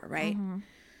before, right? Mm-hmm.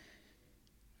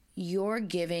 You're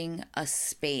giving a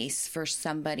space for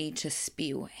somebody to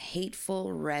spew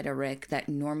hateful rhetoric that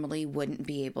normally wouldn't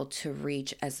be able to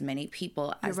reach as many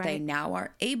people as they now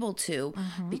are able to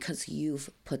because you've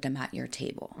put them at your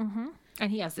table. Mm-hmm.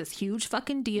 And he has this huge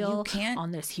fucking deal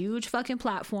on this huge fucking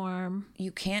platform.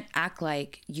 You can't act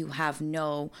like you have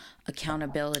no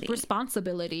accountability.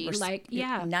 Responsibility.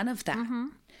 None of that. Mm-hmm.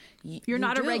 You're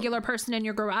not a regular person in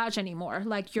your garage anymore.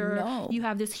 Like you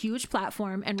have this huge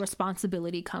platform, and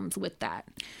responsibility comes with that.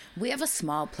 We have a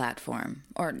small platform,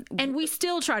 and we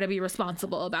still try to be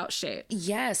responsible about shit.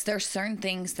 Yes, there's certain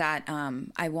things that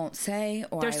I won't say,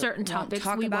 or there's certain topics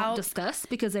we won't discuss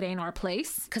because it ain't our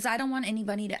place. Because I don't want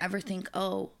anybody to ever think,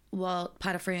 oh, well,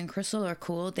 Potafree and Crystal are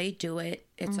cool. They do it.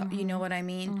 It's you know what I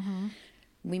mean?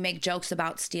 We make jokes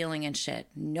about stealing and shit.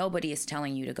 Nobody is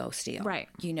telling you to go steal. Right.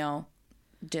 You know?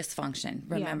 Dysfunction.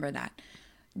 Remember that.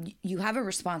 You have a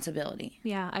responsibility.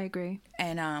 Yeah, I agree.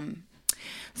 And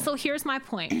so here's my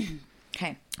point.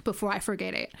 Okay. Before I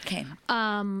forget it. Okay.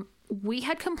 We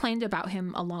had complained about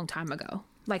him a long time ago.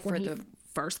 Like when he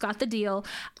first got the deal,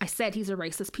 I said he's a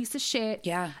racist piece of shit.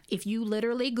 Yeah. If you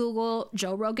literally Google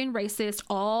Joe Rogan racist,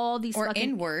 all these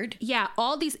N-word. Yeah,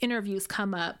 all these interviews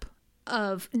come up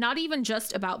of not even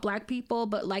just about black people,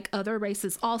 but like other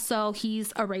races also.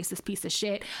 He's a racist piece of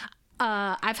shit.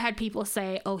 I've had people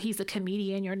say, oh, he's a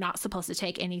comedian. You're not supposed to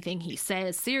take anything he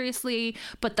says seriously.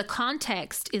 But the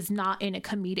context is not in a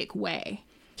comedic way.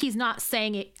 He's not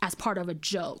saying it as part of a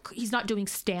joke. He's not doing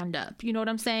stand-up. You know what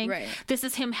I'm saying? Right. This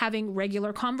is him having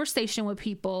regular conversation with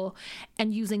people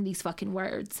and using these fucking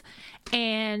words.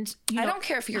 And I don't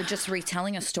care if you're just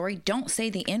retelling a story. Don't say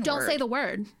the N-word. Don't say the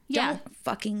word. Yeah. Don't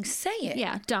fucking say it.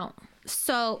 Yeah, don't.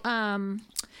 So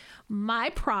my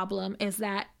problem is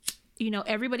that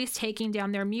everybody's taking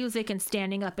down their music and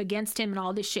standing up against him and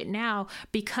all this shit now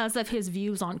because of his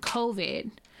views on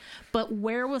COVID. But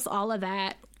where was all of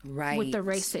that with the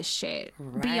racist shit?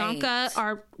 Right.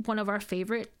 Bianca, one of our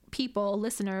favorite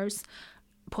listeners,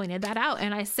 pointed that out.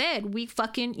 And I said,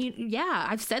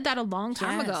 I've said that a long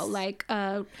time ago. Like,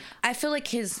 I feel like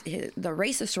the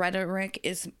racist rhetoric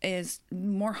is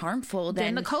more harmful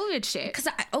than the COVID shit. Because,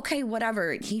 okay,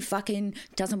 whatever. He fucking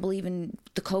doesn't believe in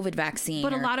the COVID vaccine.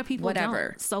 But a lot of people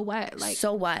don't. So what?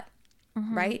 So what?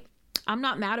 Right? I'm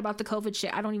not mad about the COVID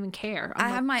shit. I don't even care. I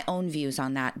have my own views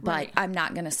on that, but I'm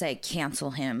not going to say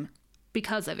cancel him.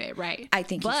 Because of it, right? I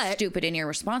think he's stupid and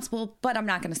irresponsible, but I'm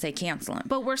not going to say cancel him.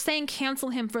 But we're saying cancel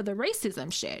him for the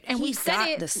racism shit. And we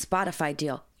got the Spotify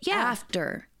deal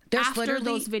after. After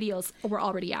those videos were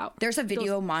already out. There's a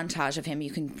video montage of him.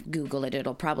 You can Google it.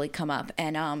 It'll probably come up.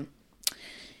 And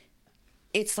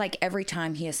it's like every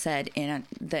time he has said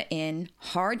in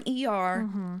hard ER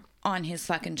on his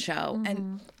fucking show.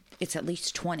 And it's at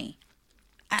least 20.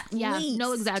 At least.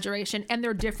 No exaggeration. And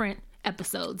they're different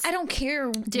episodes. I don't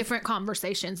care. Different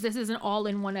conversations. This isn't all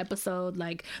in one episode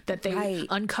like that they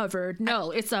uncovered.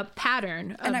 No, it's a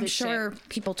pattern. And I'm sure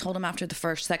people told him after the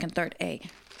first, second, third, hey,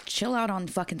 chill out on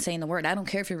fucking saying the word. I don't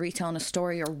care if you're retelling a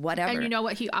story or whatever. And you know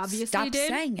what he obviously did?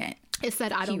 Stop saying it. It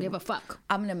said, I don't give a fuck.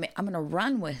 I'm gonna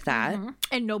run with that.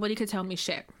 And nobody could tell me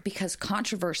shit. Because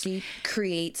controversy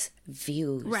creates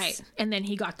views. Right. And then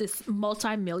he got this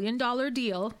multi-million-dollar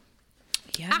deal.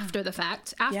 After the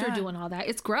fact, doing all that.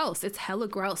 It's gross. It's hella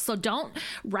gross. So don't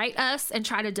write us and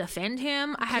try to defend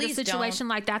him. I had a situation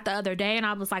like that the other day, and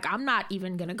I was like, I'm not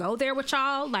even going to go there with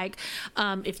y'all. Like,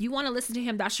 if you want to listen to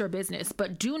him, that's your business.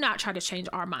 But do not try to change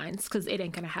our minds because it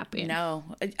ain't going to happen. No.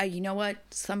 You know what?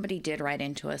 Somebody did write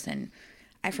into us, and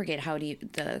I forget how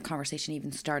the conversation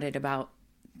even started about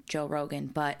Joe Rogan,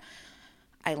 but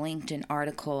I linked an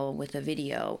article with a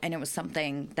video, and it was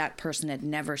something that person had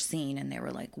never seen, and they were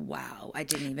like, wow, I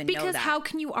didn't even know that. Because how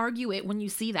can you argue it when you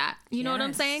see that? You know what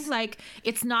I'm saying? Like,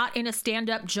 it's not in a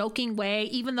stand-up joking way,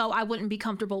 even though I wouldn't be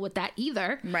comfortable with that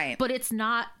either. Right. But it's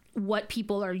not what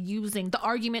people are using, the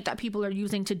argument that people are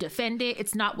using to defend it.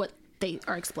 It's not what they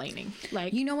are explaining.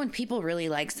 Like, you know, when people really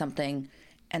like something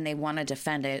and they want to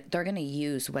defend it, they're going to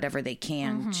use whatever they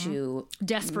can to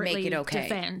desperately make it okay.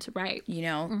 defend, right? You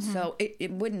know, so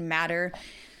it wouldn't matter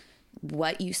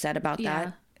what you said about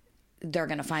that. They're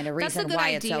going to find a reason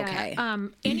why idea. It's okay.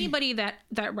 Anybody that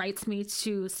writes me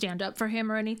to stand up for him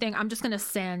or anything, I'm just going to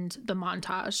send the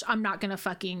montage. I'm not going to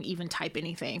fucking even type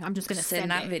anything. I'm just going to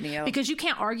send that video. Because you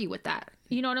can't argue with that.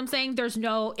 You know what I'm saying?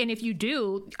 And if you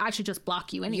do, I should just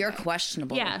block you anyway. You're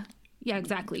questionable. Yeah,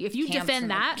 exactly. If you defend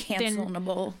that,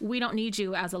 then we don't need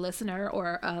you as a listener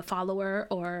or a follower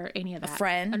or any of that. A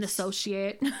friend. An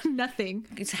associate. Nothing.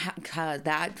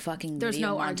 That fucking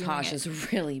video montage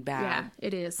is really bad. Yeah,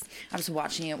 it is. I was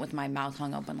watching it with my mouth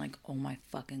hung open like, oh my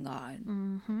fucking God.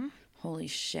 Holy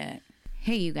shit.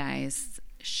 Hey, you guys.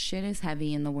 Shit is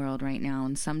heavy in the world right now,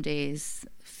 and some days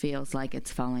feels like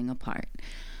it's falling apart.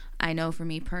 I know for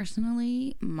me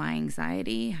personally, my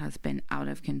anxiety has been out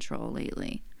of control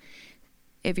lately.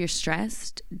 If you're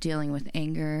stressed, dealing with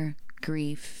anger,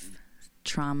 grief,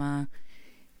 trauma,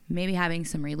 maybe having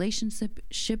some relationship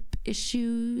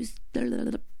issues,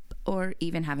 or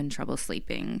even having trouble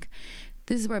sleeping,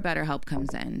 This is where BetterHelp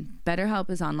comes in. BetterHelp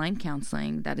is online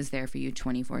counseling that is there for you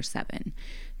 24/7.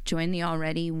 Join the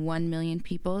already 1 million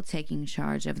people taking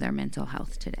charge of their mental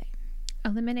health today.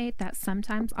 Eliminate that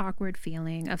sometimes awkward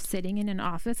feeling of sitting in an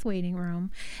office waiting room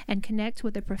and connect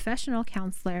with a professional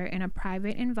counselor in a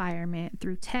private environment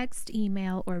through text,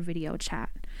 email, or video chat.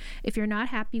 If you're not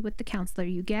happy with the counselor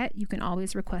you get, you can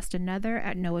always request another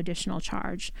at no additional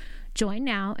charge. Join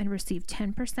now and receive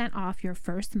 10% off your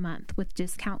first month with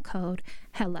discount code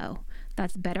HELLO.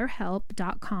 That's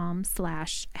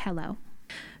betterhelp.com/hello.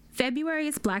 February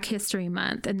is Black History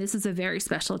Month, and this is a very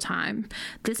special time.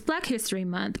 This Black History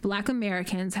Month, Black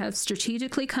Americans have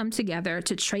strategically come together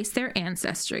to trace their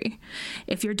ancestry.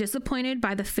 If you're disappointed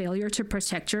by the failure to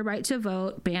protect your right to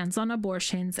vote, bans on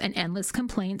abortions, and endless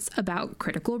complaints about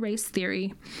critical race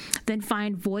theory, then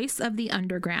find Voice of the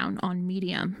Underground on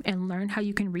Medium and learn how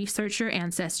you can research your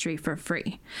ancestry for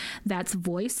free. That's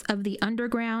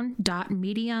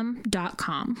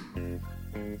voiceoftheunderground.medium.com.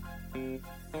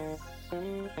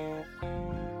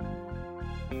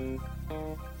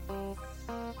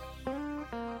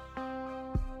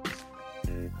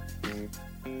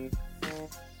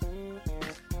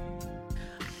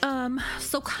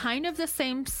 So kind of the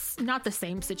same, not the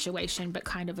same situation, but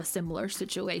kind of a similar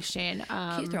situation.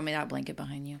 Can you throw me that blanket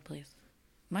behind you, please?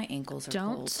 My ankles are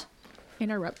cold. Don't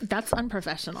interrupt. That's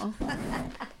unprofessional.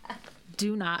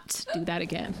 Do not do that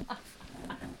again.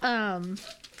 Kind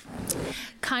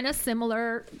of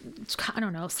similar, I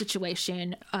don't know,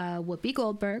 situation. Whoopi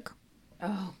Goldberg.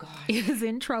 Oh, God. Is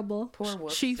in trouble. Poor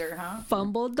Whoopster, She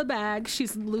fumbled the bag.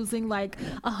 She's losing like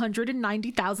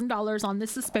 $190,000 on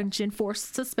this suspension,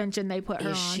 forced suspension they put her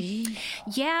on. Is she?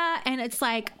 Yeah, and it's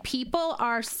like people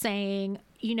are saying,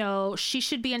 you know, she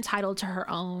should be entitled to her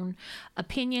own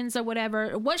opinions or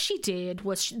whatever. What she did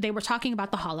was they were talking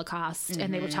about the Holocaust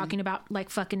and they were talking about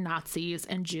like fucking Nazis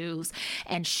and Jews.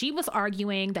 And she was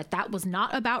arguing that that was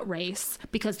not about race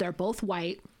because they're both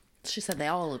white. She said they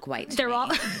all look white. They're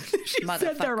all. She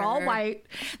said they're all white.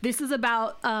 This is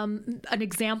about an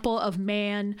example of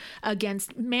man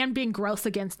being gross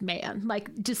against man,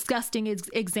 like disgusting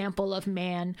example of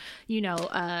man. You know,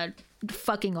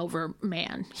 fucking over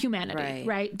man, humanity,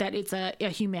 right? That it's a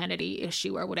humanity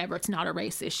issue or whatever. It's not a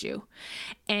race issue.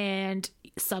 And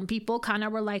some people kind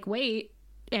of were like, wait,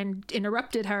 and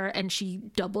interrupted her, and she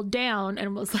doubled down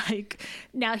and was like,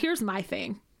 now here's my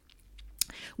thing.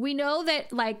 We know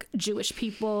that like Jewish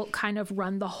people kind of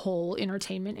run the whole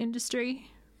entertainment industry,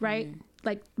 right?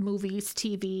 Like movies,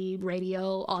 TV,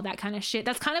 radio, all that kind of shit.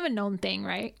 That's kind of a known thing,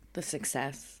 right? The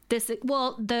success.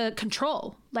 The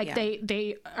control. Like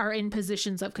they are in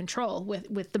positions of control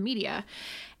with the media.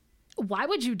 Why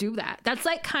would you do that? That's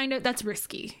like that's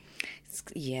risky.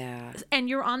 Yeah. And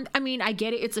you're on, I mean, I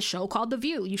get it. It's a show called The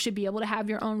View. You should be able to have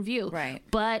your own view. Right.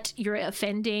 But you're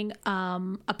offending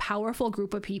a powerful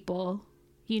group of people.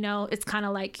 You know, it's kind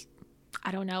of like,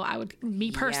 I don't know. I wouldn't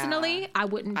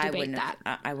debate that.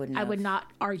 I would not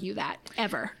argue that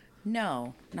ever.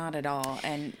 No, not at all.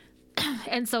 And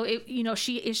so,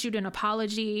 she issued an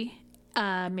apology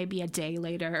maybe a day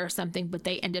later or something, but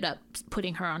they ended up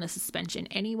putting her on a suspension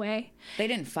anyway. They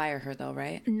didn't fire her though,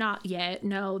 right? Not yet.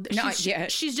 No. Not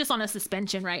yet. She's just on a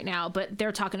suspension right now, but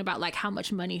they're talking about like how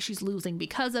much money she's losing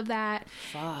because of that.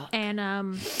 Fuck.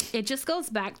 And it just goes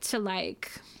back to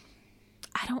like,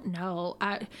 I don't know.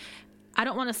 I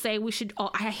don't want to say we should.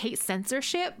 I hate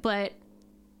censorship, but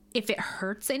if it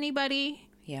hurts anybody,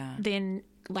 then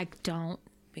like don't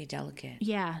be delicate.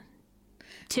 Yeah,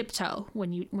 tiptoe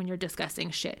when you're discussing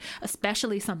shit,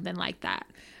 especially something like that.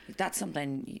 That's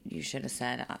something you should have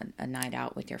said on a night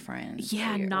out with your friends.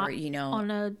 Yeah, not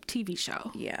on a TV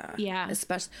show. Yeah.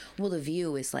 Especially, The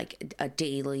View is like a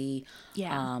daily,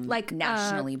 like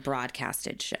nationally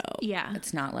broadcasted show. Yeah,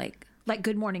 it's not like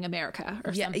Good Morning America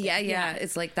or something. Yeah.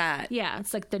 It's like that. Yeah,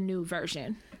 it's like the new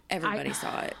version. Everybody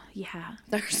saw it. Yeah.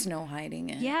 There's no hiding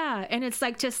it. Yeah, and it's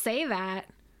like to say that.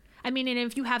 I mean, and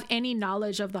if you have any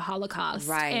knowledge of the Holocaust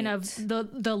and of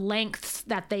the lengths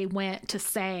that they went to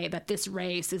say that this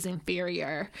race is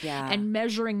inferior and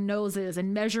measuring noses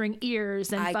and measuring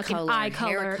ears and eye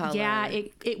color. Yeah,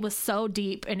 it was so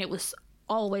deep, and it was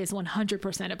always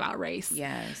 100% about race.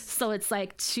 Yes. So it's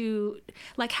like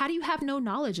how do you have no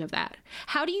knowledge of that?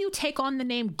 How do you take on the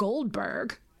name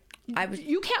Goldberg?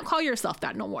 You can't call yourself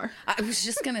that no more. I was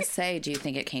just going to say, do you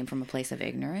think it came from a place of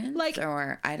ignorance?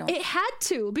 It had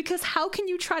to, because how can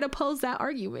you try to pose that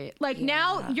argument?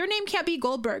 Now your name can't be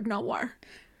Goldberg no more.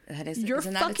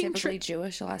 Isn't that a typically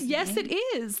Jewish last Yes, name? it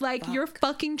is. Like, you're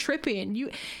fucking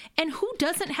tripping. And who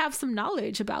doesn't have some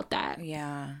knowledge about that?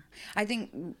 Yeah. I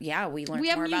think, we learned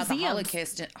museums. more about the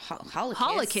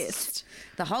Holocaust.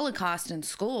 The Holocaust in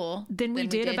school than we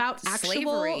did about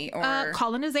slavery actual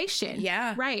colonization.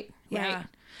 Yeah. Right. Yeah. Right.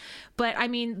 But I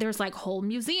mean, there's like whole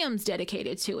museums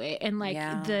dedicated to it. And like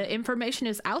the information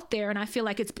is out there. And I feel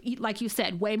like it's, like you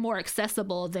said, way more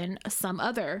accessible than some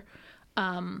other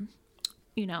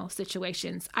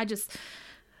situations. I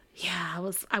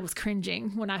was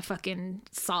cringing when I fucking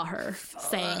saw her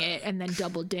saying it and then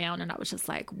doubled down, and I was just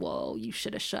like, whoa, you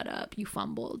should have shut up. You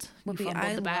fumbled. You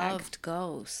fumbled the bag. I loved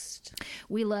Ghost.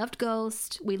 We loved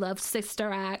Ghost. We loved Sister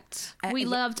Act. We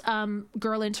loved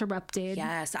Girl Interrupted.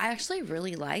 Yes, I actually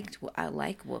really like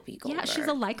Whoopi Goldberg. Yeah, she's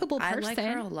a likable person. I like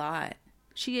her a lot.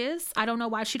 She is. I don't know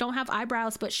why she don't have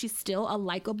eyebrows, but she's still a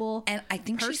likable person. And I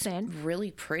think she's really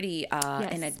pretty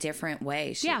in a different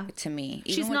way. To me,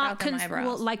 even she's not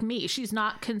eyebrows. like me. She's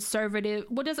not conservative.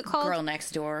 What is it called? Girl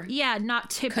next door. Yeah, not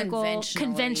typical,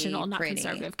 conventional, not pretty.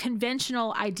 conservative.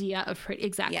 Conventional idea of pretty.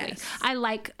 Exactly. Yes. I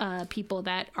like people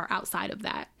that are outside of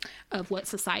that, of what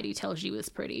society tells you is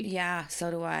pretty. Yeah,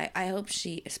 so do I. I hope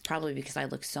it's probably because I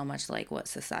look so much like what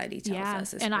society tells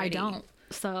us is and pretty. I don't.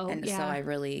 So I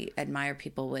really admire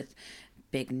people with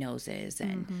big noses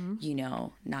and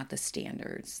not the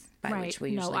standards by which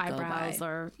we usually go by. No eyebrows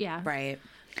or right,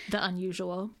 the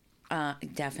unusual.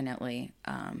 Definitely.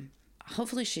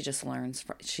 Hopefully she just learns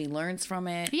from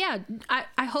it. Yeah,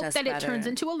 I hope that it turns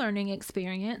into a learning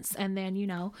experience, and then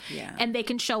and they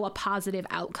can show a positive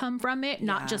outcome from it,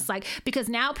 not just like, because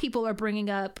now people are bringing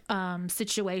up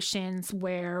situations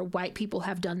where white people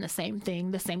have done the same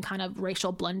thing, the same kind of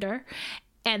racial blunder,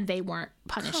 and they weren't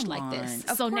punished like this.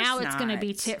 So now it's going to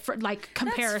be for like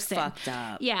comparison. That's fucked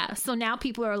up. Yeah. So now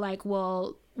people are like,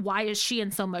 well, why is she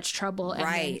in so much trouble? And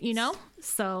right. Then,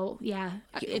 so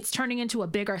it's turning into a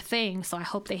bigger thing. So I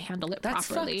hope they handle it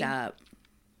properly.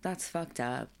 That's fucked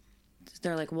up.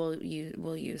 They're like, we'll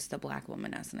use the black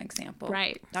woman as an example.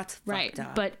 Right. That's fucked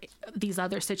up. But these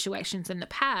other situations in the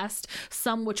past,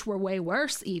 some which were way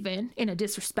worse, even in a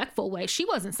disrespectful way. She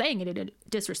wasn't saying it in a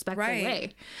disrespectful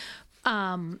way.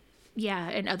 And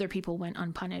other people went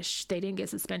unpunished. They didn't get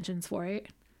suspensions for it.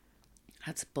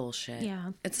 That's bullshit.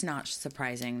 Yeah. It's not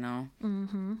surprising though.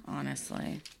 Mm-hmm.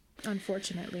 Honestly.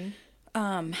 Unfortunately.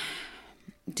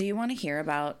 Do you want to hear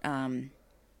about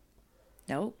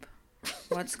nope.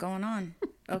 What's going on?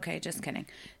 Okay, just kidding.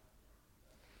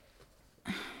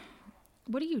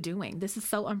 What are you doing? This is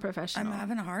so unprofessional. I'm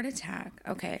having a heart attack.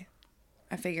 Okay.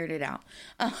 I figured it out.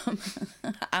 I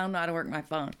don't know how to work my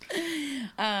phone.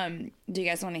 Do you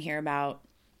guys want to hear about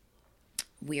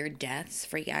weird deaths,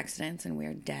 freak accidents, and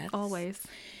weird deaths? Always.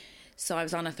 So I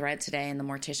was on a thread today in the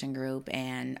Mortician group,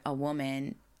 and a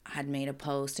woman had made a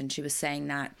post, and she was saying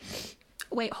that...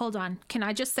 Wait, hold on. Can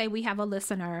I just say we have a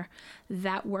listener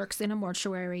that works in a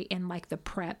mortuary in like the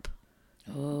prep.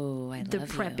 Oh, I love the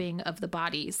prepping of the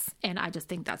bodies, and I just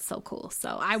think that's so cool.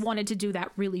 So I wanted to do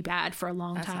that really bad for a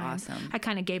long time. That's awesome. I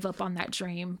kind of gave up on that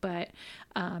dream, but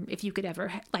if you could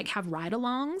ever like have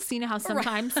ride-alongs, you know how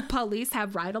sometimes police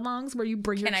have ride-alongs where you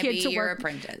bring your kid to work.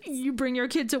 Apprentice? You bring your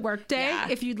kid to work day. Yeah.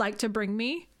 If you'd like to bring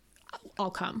me,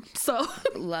 I'll come. So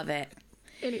love it.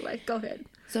 Anyway, go ahead.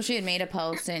 So she had made a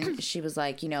post, and she was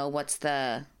like, what's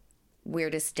the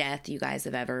weirdest death you guys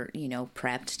have ever,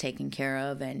 prepped, taken care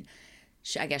of, and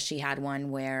I guess she had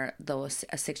one where a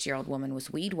 6-year-old woman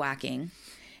was weed whacking,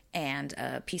 and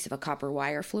a piece of a copper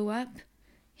wire flew up,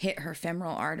 hit her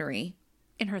femoral artery.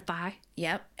 In her thigh?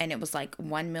 Yep. And it was like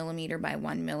 1 millimeter by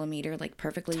 1 millimeter, like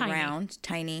perfectly round,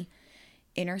 tiny,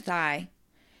 in her thigh.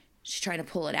 She tried to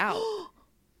pull it out.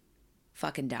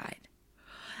 Fucking died.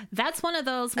 That's one of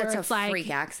those where it's like... freak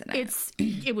accident.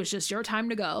 It was just your time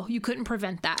to go. You couldn't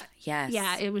prevent that. Yes.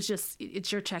 Yeah,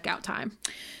 it's your checkout time.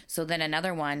 So then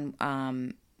another one,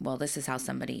 this is how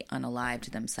somebody unalived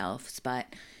themselves, but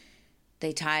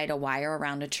they tied a wire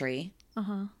around a tree.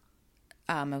 Uh-huh.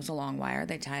 It was a long wire.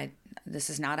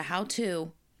 This is not a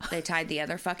how-to. They tied the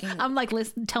other fucking... I'm like,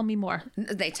 listen, tell me more.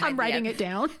 I'm writing it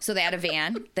down. So they had a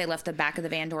van. They left the back of the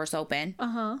van doors open.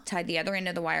 Uh-huh. Tied the other end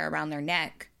of the wire around their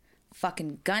neck.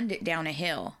 Fucking gunned it down a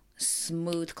hill.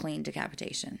 Smooth, clean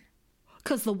decapitation.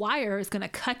 Because the wire is going to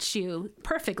cut you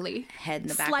perfectly. Head in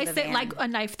the back Slice of the van. it like a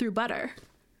knife through butter.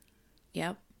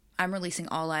 Yep. I'm releasing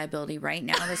all liability right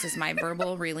now. This is my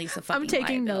verbal release of fucking liability. I'm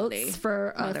taking notes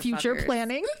for future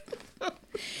planning.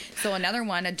 So another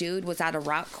one, a dude was at a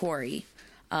rock quarry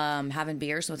having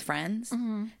beers with friends.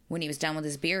 Mm-hmm. When he was done with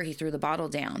his beer, he threw the bottle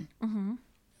down. Mm-hmm.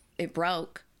 It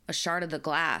broke. A shard of the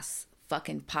glass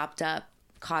fucking popped up,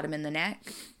 caught him in the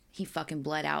neck, he fucking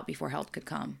bled out before help could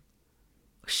come.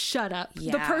 Shut up.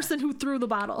 Yeah. The person who threw the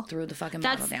bottle. Threw the fucking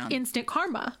That's bottle down. instant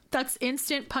karma. That's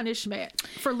instant punishment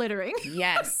for littering.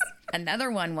 Yes.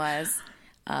 Another one was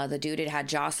the dude had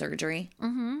jaw surgery.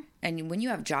 Mm-hmm. And when you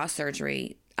have jaw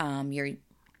surgery,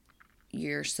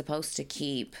 you're supposed to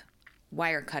keep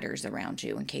wire cutters around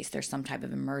you in case there's some type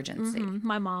of emergency. Mm-hmm.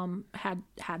 My mom had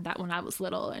that when I was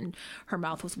little, and her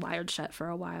mouth was wired shut for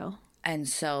a while. And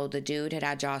so the dude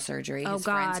had jaw surgery. Oh, His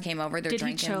God. friends came over. They're Did he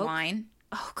drinking choke? wine.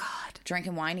 Oh, God.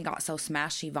 Drinking wine. He got so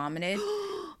smashed he vomited.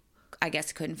 I guess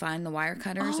he couldn't find the wire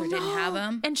cutters or didn't have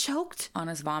them. And choked? On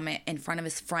his vomit in front of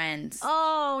his friends.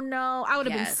 Oh, no. I would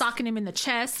have been Yes. socking him in the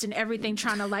chest and everything,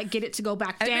 trying to, like, get it to go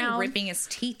back I've down. been ripping his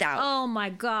teeth out. Oh, my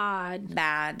God.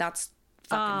 Bad. That's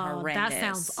fucking horrendous. That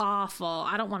sounds awful.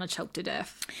 I don't want to choke to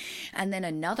death. And then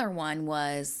another one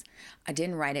was, I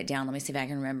didn't write it down. Let me see if I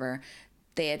can remember.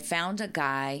 They had found a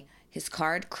guy, his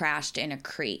car had crashed in a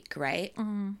creek, right?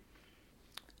 Mm-hmm.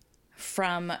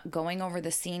 From going over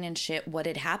the scene and shit, what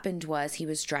had happened was he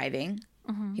was driving.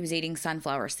 Mm-hmm. He was eating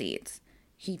sunflower seeds.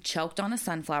 He choked on a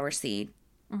sunflower seed,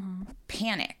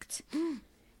 panicked,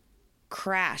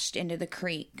 crashed into the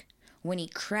creek. When he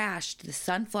crashed, the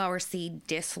sunflower seed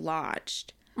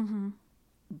dislodged. Mm-hmm.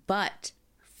 But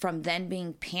from then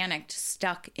being panicked,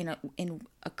 stuck in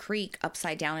a creek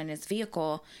upside down in his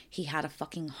vehicle, he had a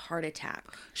fucking heart attack.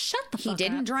 Shut the fuck He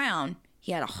didn't up. drown.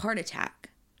 He had a heart attack.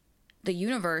 The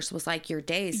universe was like, your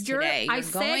days today. You're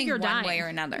going one dying. way or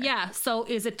another. Yeah. So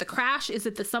is it the crash? Is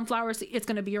it the sunflower seed? It's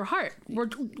going to be your heart.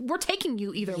 We're taking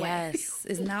you either way. Yes.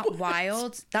 Isn't that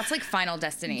wild? That's like Final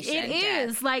Destination. It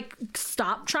is. Like,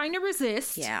 stop trying to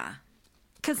resist. Yeah.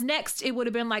 Because next it would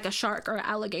have been like a shark or an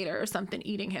alligator or something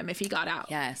eating him if he got out.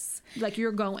 Yes. Like,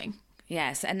 you're going.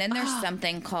 Yes. And then there's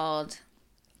something called,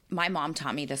 my mom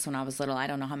taught me this when I was little. I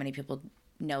don't know how many people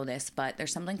know this, but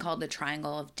there's something called the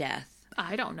triangle of death.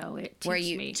 I don't know it. Teach where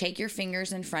you me. take your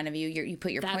fingers in front of you. You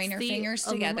put your That's pointer the fingers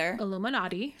together.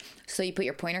 Illuminati. So you put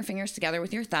your pointer fingers together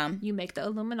with your thumb. You make the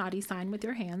Illuminati sign with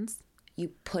your hands.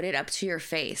 You put it up to your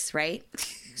face, right?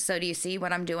 So do you see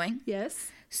what I'm doing?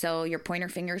 Yes. So your pointer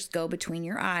fingers go between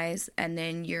your eyes, and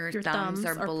then your thumbs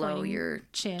are below pointing your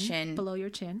chin. Below your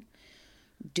chin.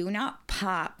 Do not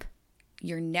pop.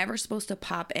 You're never supposed to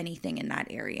pop anything in that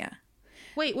area.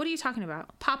 Wait, what are you talking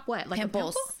about? Pop what? Like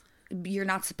Pimples. a pimple? You're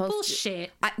not supposed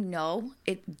Bullshit. to. No.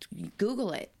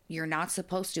 Google it. You're not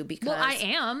supposed to because... Well, I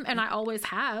am, and I always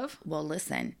have. Well,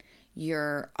 listen.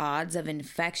 Your odds of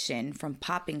infection from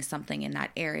popping something in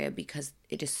that area, because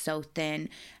it is so thin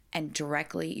and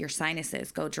directly, your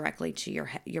sinuses go directly to your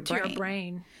brain. To your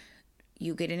brain.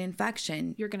 You get an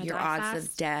infection, You're gonna your die odds fast.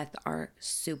 of death are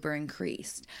super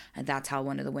increased. And that's how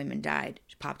one of the women died.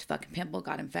 She popped a fucking pimple,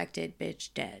 got infected, bitch,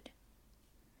 dead.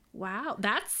 Wow,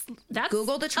 that's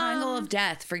Google the triangle of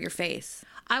death for your face.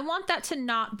 I want that to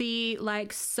not be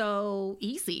like so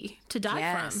easy to die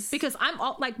Yes. from, because I'm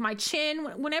all like my chin.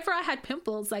 Whenever I had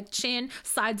pimples, like chin,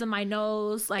 sides of my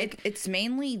nose, like It's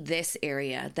mainly this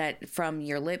area, that from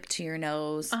your lip to your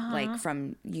nose, like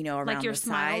from, around like your the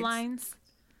smile sides, lines.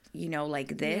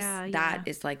 Like this, Yeah, that yeah.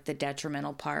 is like the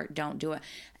detrimental part. Don't do it.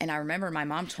 And I remember my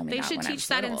mom told me They that should when I teach was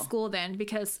that in little. school then,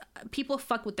 because people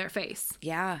fuck with their face.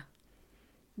 Yeah.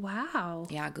 Wow.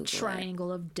 Yeah, Google it.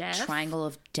 Triangle of death. Triangle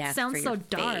of death Sounds for so your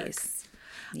dark. face.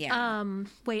 Yeah.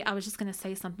 Wait, I was just gonna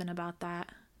say something about that.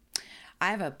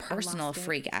 I have a personal lost it.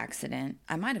 freak accident.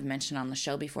 I might have mentioned on the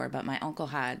show before, but my uncle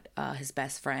had his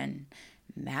best friend,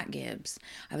 Matt Gibbs.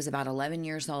 I was about 11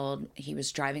 years old. He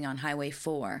was driving on Highway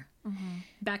 4.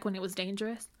 Back when it was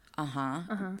dangerous.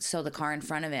 So the car in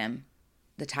front of him,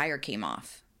 the tire came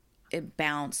off. It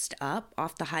bounced up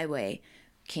off the highway,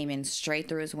 came in straight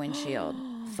through his windshield,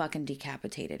 fucking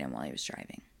decapitated him while he was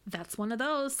driving. That's one of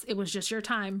those. It was just your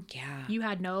time. Yeah. You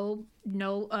had no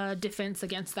defense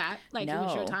against that. Like, it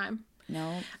was your No. time.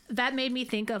 No, That made me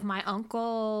think of my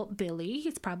uncle Billy.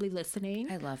 He's probably listening.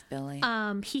 I love Billy.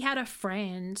 He had a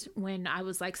friend when I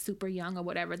was like super young or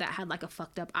whatever that had like a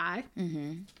fucked up eye.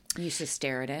 I used to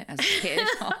stare at it as a kid.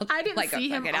 I didn't like a see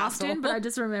him fucking often, asshole. but I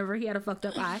just remember he had a fucked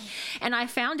up eye. And I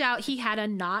found out he had a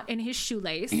knot in his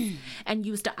shoelace and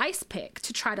used an ice pick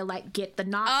to try to like get the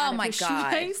knot out of my his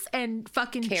God. shoelace, and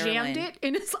fucking Carolyn. jammed it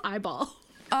in his eyeball.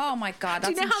 Oh my God,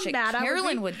 that's do you know some shit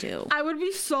Carolyn would do. I would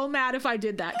be so mad if I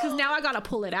did that, because now I gotta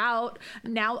pull it out.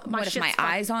 Now my what if my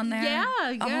eyes on there? Yeah.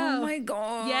 Oh my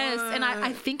God. Yes, and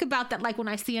I think about that, like when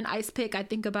I see an ice pick, I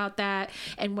think about that,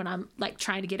 and when I'm like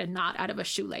trying to get a knot out of a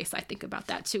shoelace, I think about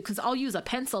that too, because I'll use a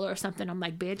pencil or something. I'm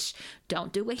like, bitch,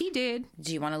 don't do what he did.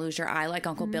 Do you want to lose your eye like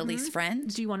Uncle Billy's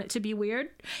friend? Do you want it to be weird?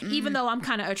 Even though I'm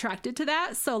kind of attracted to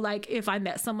that, so like if I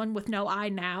met someone with no eye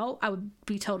now, I would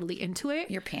be totally into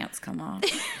it. Your pants come off.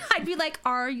 I'd be like,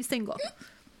 are you single?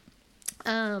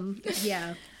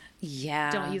 Yeah.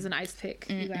 Don't use an ice pick,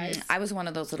 you guys. I was one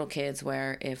of those little kids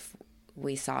where if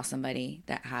we saw somebody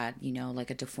that had, you know, like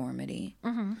a deformity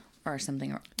or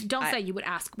something. Don't say you would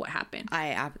ask what happened.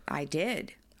 I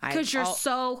did. Because you're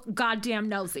so goddamn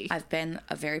nosy. I've been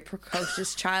a very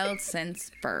precocious child since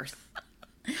birth.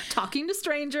 Talking to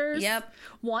strangers. Yep.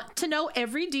 Want to know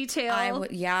every detail.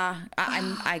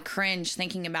 I cringe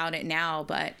thinking about it now,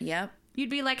 but yep. You'd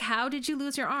be like, how did you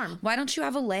lose your arm? Why don't you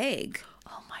have a leg?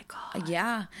 Oh my God.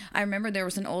 Yeah. I remember there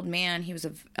was an old man. He was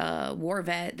a war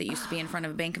vet that used to be in front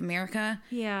of Bank of America.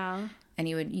 Yeah. And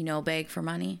he would, you know, beg for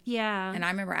money. Yeah. And I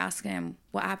remember asking him,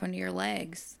 what happened to your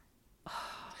legs?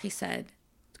 He said,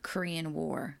 Korean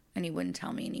War. And he wouldn't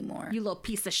tell me anymore. You little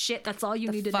piece of shit. That's all you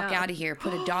need to know. Fuck out of here.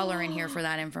 Put $1 in here for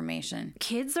that information.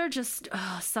 Kids are just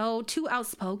so too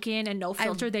outspoken and no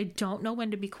filter. They don't know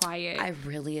when to be quiet. I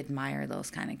really admire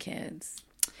those kind of kids.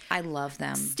 I love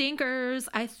them. Stinkers.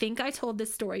 I think I told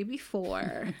this story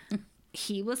before.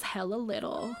 He was hella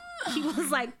little. He was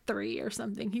like 3 or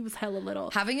something. He was hella little.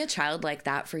 Having a child like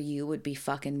that for you would be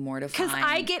fucking mortifying.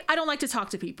 Because I don't like to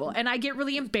talk to people, and I get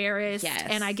really embarrassed. Yes.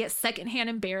 And I get secondhand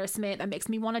embarrassment that makes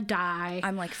me want to die.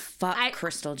 I'm like, fuck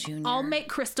Crystal Jr. I'll make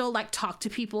Crystal like talk to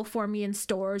people for me in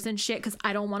stores and shit because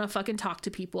I don't want to fucking talk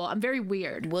to people. I'm very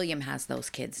weird. William has those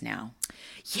kids now.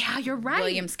 Yeah, you're right.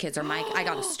 William's kids are Mike. I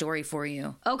got a story for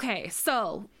you. Okay,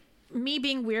 so me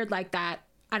being weird like that,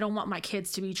 I don't want my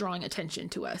kids to be drawing attention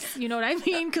to us. You know what I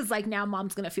mean? Because like now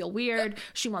mom's going to feel weird.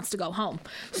 She wants to go home.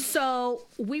 So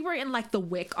we were in like the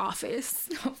WIC office.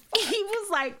 He was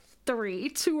like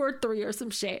 2 or 3 or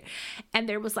some shit. And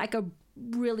there was like a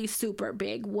really super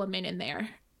big woman in there.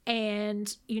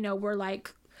 And, you know, we're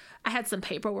like, I had some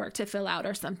paperwork to fill out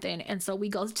or something. And so we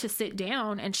go to sit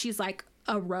down and she's like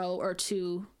a row or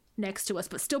 2 next to us,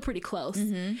 but still pretty close.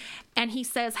 And he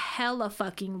says hella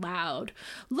fucking loud,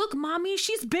 look, mommy,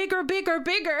 she's bigger, bigger,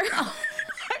 bigger.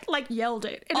 Like yelled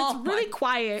it. And it's really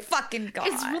quiet. Fucking God.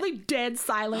 It's really dead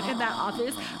silent in that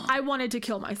office. I wanted to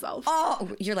kill myself. Oh,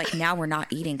 you're like, now we're not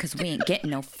eating because we ain't getting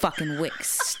no fucking WIC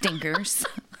stinkers.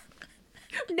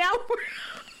 Now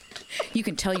we're... You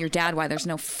can tell your dad why there's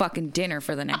no fucking dinner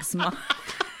for the next month.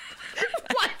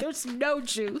 Why there's no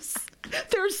juice.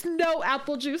 There's no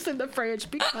apple juice in the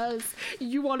fridge because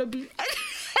you want to be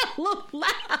hella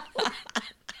loud.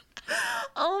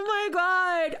 Oh my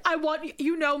God.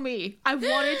 You know me. I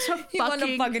wanted to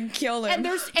fucking kill him.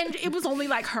 And it was only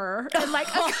like her. And like,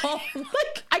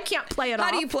 like I can't play it off.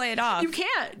 How do you play it off?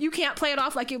 You can't play it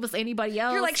off like it was anybody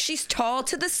else. You're like, she's tall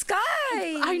to the sky.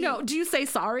 I know. Do you say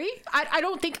sorry? I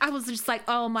don't think I was just like,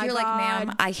 oh my God. You're like,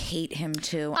 ma'am, I hate him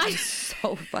too. I'm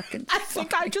so fucking sorry. I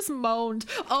think I just moaned,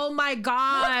 oh my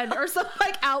God, or something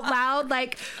like out loud,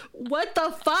 like, what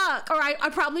the fuck? Or I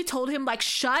probably told him like,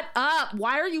 shut up.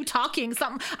 Why are you talking?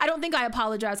 Something. I don't think I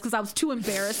apologized because I was too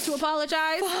embarrassed to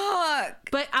apologize. Fuck.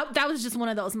 But that was just one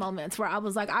of those moments where I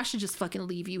was like, I should just fucking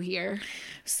leave you here.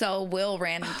 So Will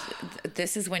ran.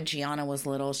 This is when Gianna was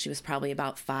little. She was probably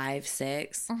about 5,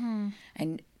 6.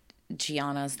 And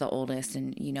Gianna's the oldest,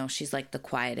 and you know she's like the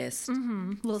quietest,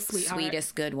 little sweetheart,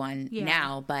 sweetest, good one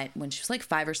now. But when she was like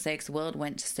 5 or 6, Will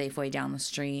went to Safeway down the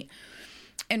street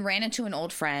and ran into an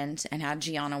old friend and had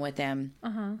Gianna with him.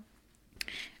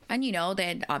 And you know they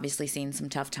had obviously seen some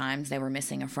tough times. They were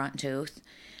missing a front tooth,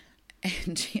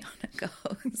 and Gianna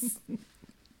goes,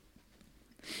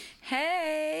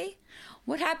 "Hey,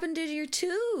 what happened to your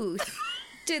tooth?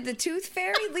 Did the tooth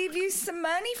fairy leave you some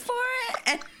money for it?"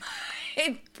 And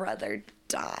my brother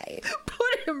died.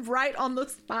 Put him right on the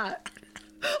spot.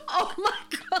 Oh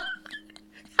my God.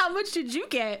 How much did you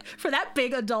get for that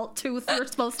big adult tooth you're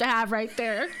supposed to have right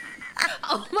there?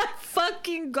 Oh my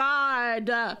fucking God.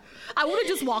 I would have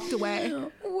just walked away.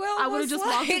 I would have just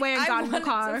walked away and gotten in the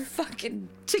car.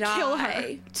 To kill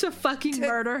her. To fucking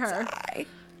murder her. Die.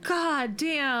 God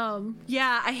damn.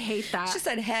 Yeah, I hate that. She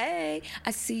said, "Hey,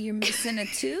 I see you're missing a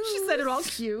tooth." She said it all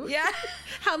cute. Yeah.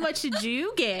 How much did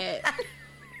you get?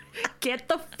 Get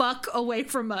the fuck away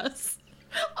from us.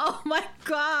 Oh my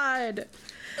God.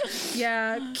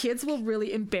 Yeah, kids will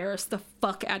really embarrass the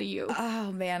fuck out of you.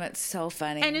 Oh man, it's so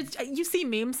funny. And it's, you see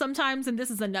memes sometimes, and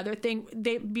this is another thing.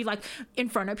 They'd be like in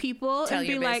front of people Tell and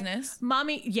be your like, business.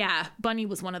 "Mommy, yeah, Bunny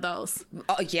was one of those."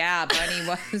 Oh yeah, Bunny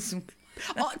was.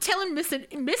 Telling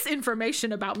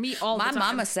misinformation about me all the My time.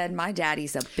 mama said my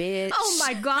daddy's a bitch. Oh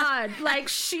my God. Like,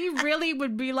 she really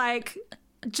would be like,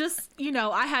 just, you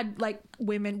know, I had like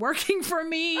women working for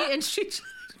me, and she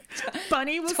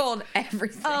Bunny was told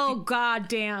everything. Oh god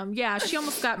damn. Yeah, she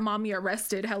almost got mommy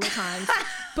arrested hella times.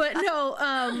 But no,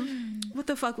 what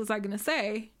the fuck was I gonna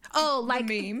say? Oh, like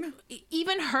meme.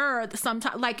 Even her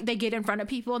sometimes, like, they get in front of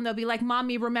people and they'll be like,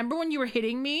 "Mommy, remember when you were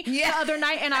hitting me the other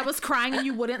night and I was crying and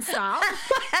you wouldn't stop?"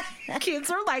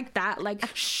 Kids are like that. Like,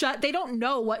 they don't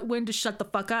know when to shut the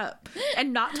fuck up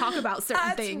and not talk about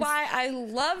certain things. That's why I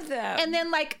love them. And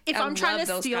then, like, if I'm trying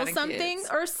to steal something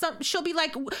or she'll be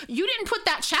like, "You didn't put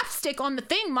that chapstick on the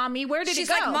thing, Mommy. Where did it go?" She's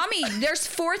like, "Mommy, there's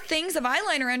 4 things of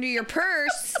eyeliner under your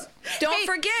purse. Don't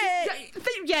forget."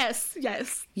 Yes.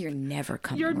 You're never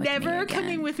coming You're with me never again.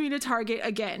 coming with me to Target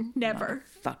again. Never.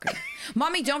 Fucker.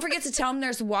 Mommy, don't forget to tell them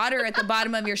there's water at the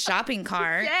bottom of your shopping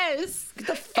cart. Yes. Get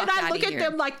the fuck And I out look of at here.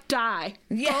 them like, die.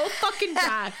 Yeah. Go fucking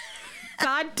die.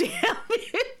 God damn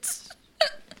it.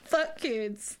 Fuck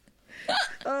kids.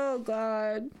 Oh,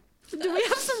 God. Do we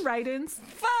have some write-ins?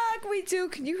 Fuck, we do.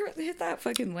 Can you hit that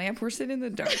fucking lamp? We're sitting in the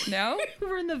dark now.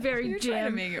 We're in the very You're trying to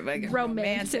gym. make it fucking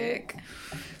romantic.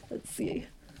 Let's see.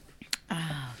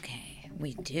 Okay,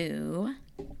 we do.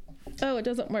 Oh, it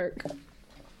doesn't work.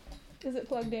 Is it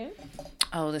plugged in?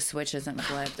 Oh, the switch isn't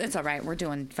flipped. It's all right. We're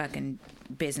doing fucking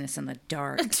business in the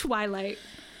dark. Twilight.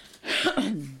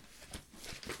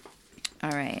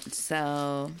 All right,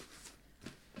 so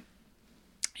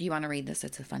you want to read this?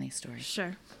 It's a funny story.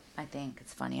 Sure. I think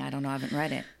it's funny. I don't know. I haven't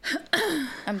read it.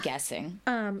 I'm guessing.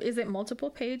 Is it multiple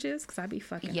pages? Because I'd be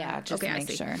fucking... Yeah, up. just Okay, to I make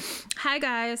see. sure. Hi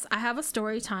guys, I have a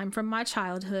story time from my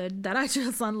childhood that I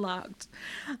just unlocked.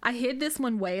 I hid this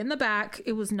one way in the back.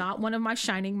 It was not one of my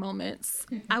shining moments.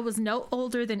 I was no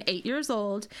older than 8 years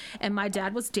old, and my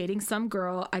dad was dating some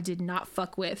girl I did not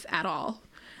fuck with at all.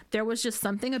 There was just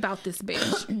something about this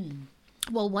bitch.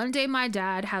 Well, one day my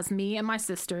dad has me and my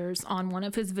sisters on one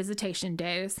of his visitation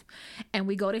days, and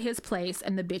we go to his place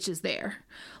and the bitch is there.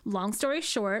 Long story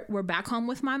short, we're back home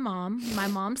with my mom. My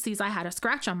mom sees I had a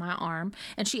scratch on my arm,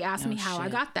 and she asked me how I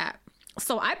got that.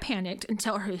 So I panicked and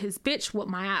tell her his bitch whooped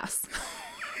my ass.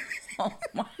 Oh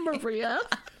my. Maria.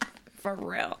 For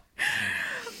real.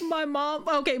 My mom,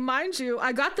 okay, mind you,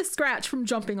 I got the scratch from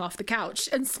jumping off the couch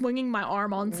and swinging my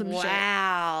arm on some shit.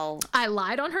 Wow. I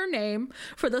lied on her name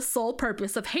for the sole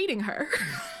purpose of hating her.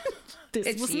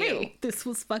 This was you. me. This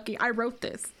was fucking, I wrote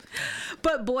this.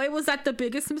 But boy, was that the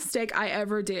biggest mistake I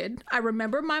ever did. I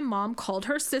remember my mom called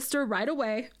her sister right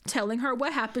away, telling her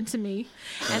what happened to me.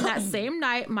 And that same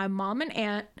night, my mom and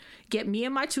aunt get me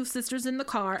and my 2 sisters in the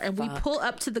car, and we pull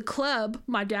up to the club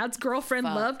my dad's girlfriend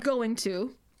loved going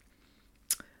to.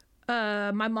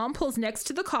 My mom pulls next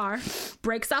to the car,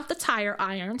 breaks out the tire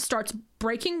iron, starts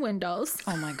breaking windows.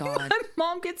 Oh my God. My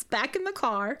mom gets back in the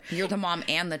car. You're the mom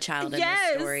and the child in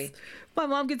this story. My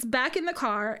mom gets back in the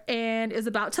car and is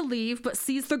about to leave, but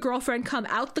sees the girlfriend come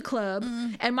out the club,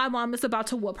 and my mom is about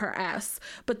to whoop her ass.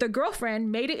 But the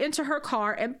girlfriend made it into her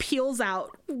car and peels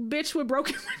out. Bitch with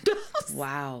broken windows.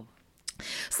 Wow.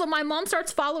 So my mom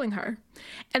starts following her,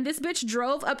 and this bitch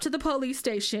drove up to the police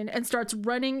station and starts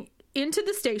running into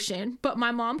the station, but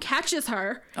my mom catches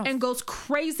her and goes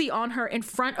crazy on her in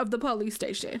front of the police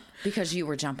station. Because you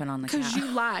were jumping on the couch. Because you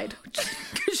lied.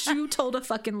 Because you told a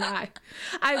fucking lie.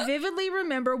 I vividly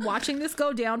remember watching this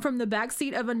go down from the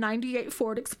backseat of a 98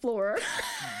 Ford Explorer.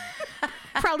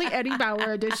 Probably Eddie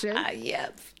Bauer edition.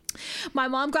 Yep. My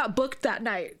mom got booked that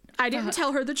night. I didn't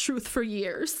tell her the truth for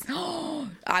years.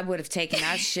 I would have taken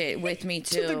that shit with me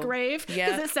too. To the grave.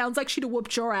 Because it sounds like she'd have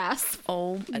whooped your ass.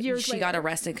 Oh, years she later. got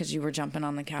arrested because you were jumping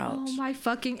on the couch. Oh my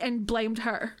fucking, and blamed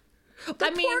her.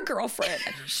 Poor girlfriend.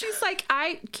 She's like,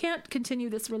 I can't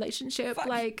continue this relationship.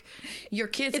 Like, your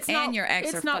kids it's and not, your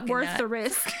ex it's are not fucking worth nuts. the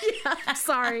risk. Yeah, I'm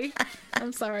sorry.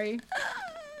 I'm sorry.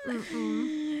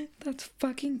 That's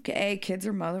fucking gay. Kids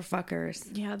are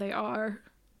motherfuckers. Yeah, they are.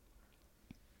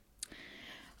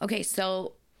 Okay,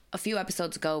 so a few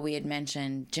episodes ago we had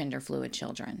mentioned gender fluid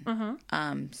children.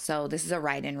 So this is a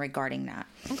write-in regarding that.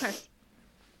 Okay.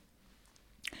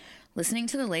 Listening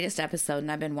to the latest episode,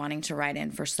 and I've been wanting to write in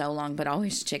for so long, but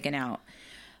always chicken out.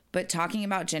 But talking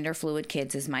about gender fluid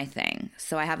kids is my thing.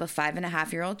 So I have a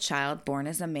 5.5-year-old child born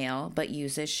as a male, but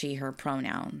uses she, her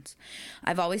pronouns.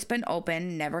 I've always been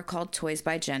open, never called toys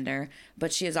by gender,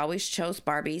 but she has always chose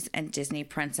Barbies and Disney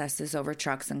princesses over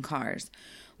trucks and cars.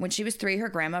 When she was 3, her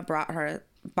grandma brought her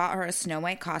bought her a Snow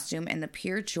White costume, and the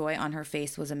pure joy on her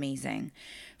face was amazing.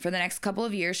 For the next couple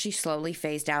of years, she slowly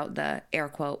phased out the, air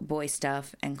quote, boy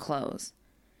stuff and clothes.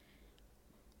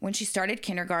 When she started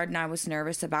kindergarten, I was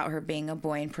nervous about her being a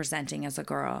boy and presenting as a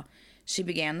girl. She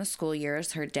began the school year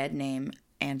as her dead name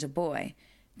and a boy.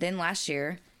 Then last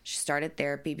year, she started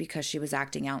therapy because she was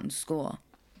acting out in school.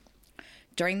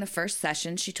 During the first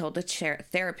session, she told the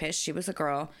therapist she was a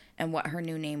girl and what her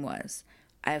new name was.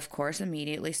 I, of course,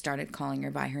 immediately started calling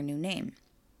her by her new name.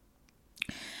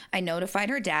 I notified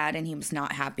her dad, and he was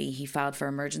not happy. He filed for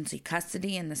emergency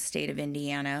custody in the state of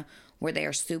Indiana, where they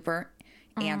are super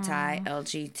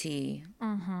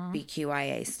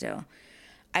anti-LGBTQIA still.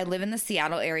 I live in the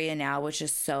Seattle area now, which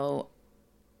is so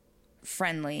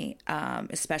friendly,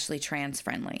 especially trans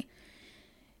friendly.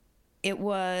 It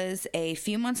was a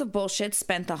few months of bullshit,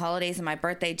 spent the holidays and my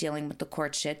birthday dealing with the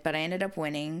court shit, but I ended up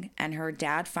winning, and her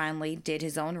dad finally did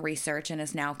his own research and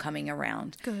is now coming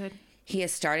around. Good. He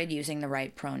has started using the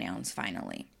right pronouns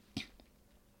finally.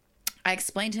 I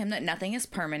explained to him that nothing is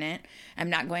permanent.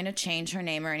 I'm not going to change her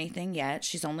name or anything yet.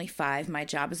 She's only 5. My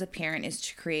job as a parent is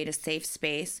to create a safe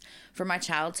space for my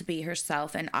child to be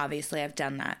herself, and obviously I've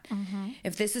done that. Mm-hmm.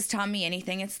 If this has taught me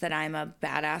anything, it's that I'm a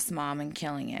badass mom and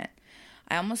killing it.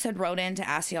 I almost had wrote in to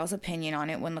ask y'all's opinion on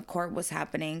it when the court was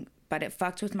happening, but it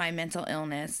fucked with my mental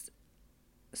illness,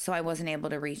 so I wasn't able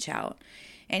to reach out.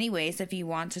 Anyways, if you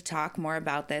want to talk more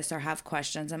about this or have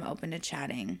questions, I'm open to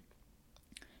chatting.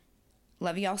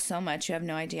 Love y'all so much. You have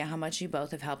no idea how much you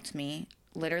both have helped me.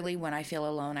 Literally, when I feel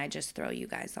alone, I just throw you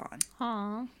guys on.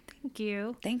 Aw, thank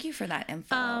you. Thank you for that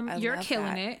info. You're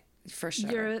killing it. For sure.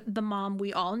 You're the mom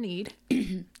we all need.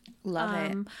 Love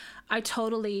it. I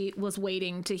totally was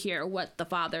waiting to hear what the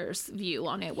father's view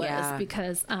on it was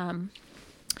because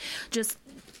just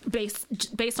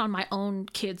based on my own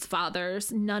kids'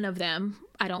 fathers, none of them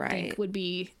I don't think would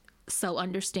be so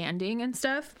understanding and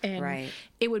stuff, and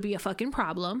it would be a fucking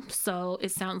problem. So it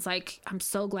sounds like I'm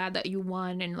so glad that you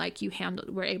won and like you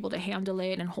were able to handle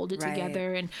it and hold it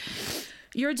together, and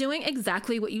you're doing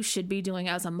exactly what you should be doing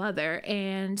as a mother.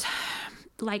 And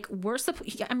like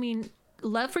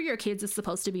love for your kids is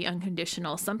supposed to be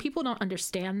unconditional. Some people don't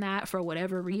understand that for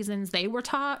whatever reasons they were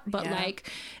taught, but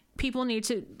like people need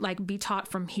to like be taught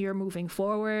from here moving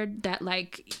forward that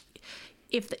like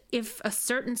if a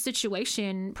certain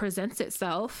situation presents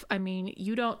itself, I mean,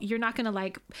 you're not going to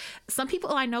like, some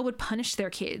people I know would punish their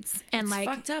kids, and it's like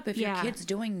fucked up if your kid's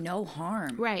doing no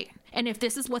harm. Right. And if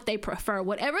this is what they prefer,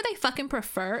 whatever they fucking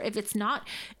prefer, if it's not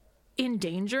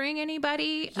endangering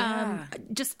anybody,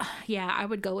 I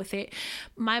would go with it.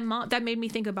 My mom, that made me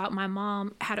think about my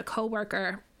mom had a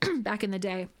coworker back in the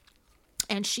day,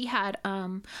 and she had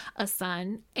a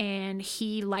son, and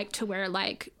he liked to wear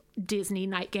like Disney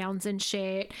nightgowns and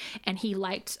shit, and he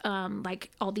liked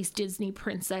like all these Disney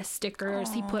princess stickers.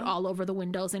 Aww. He put all over the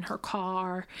windows in her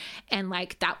car, and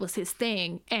like that was his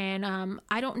thing. And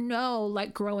I don't know,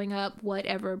 like growing up,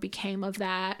 whatever became of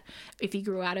that, if he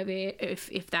grew out of it,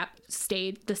 if that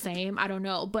stayed the same, I don't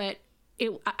know. But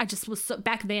I just was so,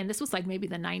 back then, this was like maybe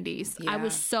the 90s. I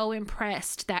was so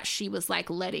impressed that she was like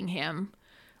letting him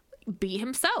be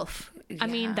himself. I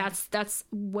mean, that's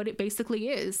what it basically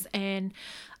is. And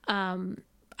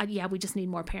we just need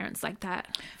more parents like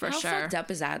that, for sure. How fucked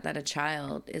up is that a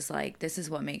child is like, this is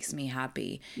what makes me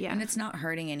happy, and it's not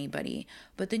hurting anybody,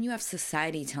 but then you have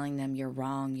society telling them you're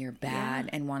wrong, you're bad,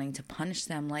 and wanting to punish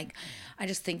them. Like, I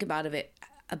just think about it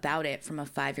from a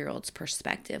 5-year-old's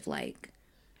perspective. Like,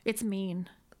 it's mean,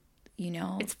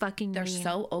 it's fucking they're mean.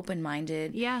 So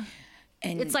open-minded.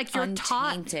 And it's like you're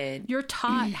taught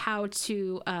how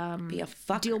to be a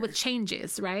fucker. Deal with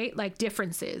changes, right? Like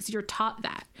differences. You're taught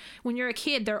that. When you're a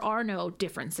kid, there are no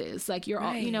differences. Like you're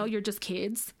all, you're just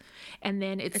kids. And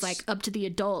then it's like up to the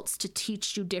adults to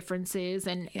teach you differences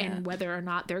and whether or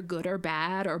not they're good or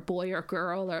bad or boy or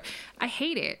girl. Or I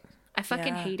hate it. I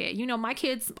fucking hate it. My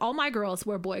kids, all my girls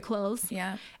wear boy clothes.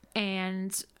 Yeah.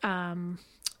 And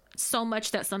so much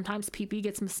that sometimes pee-pee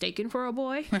gets mistaken for a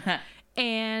boy.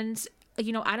 And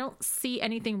I don't see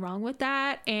anything wrong with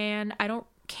that, and I don't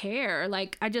care.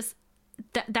 Like, I just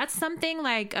that's something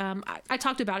like I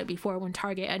talked about it before when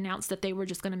Target announced that they were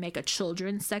just going to make a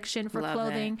children's section for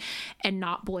clothing and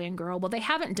not boy and girl. Well, they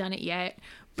haven't done it yet,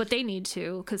 but they need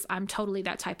to, because I'm totally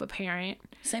that type of parent.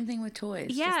 Same thing with toys.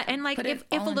 Yeah, just and like if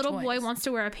a little boy wants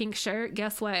to wear a pink shirt,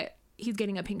 guess what? He's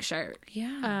getting a pink shirt.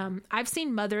 Yeah. I've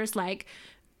seen mothers like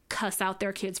cuss out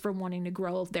their kids for wanting to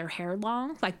grow their hair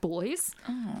long, like boys.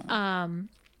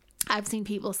 I've seen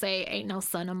people say, ain't no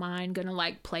son of mine gonna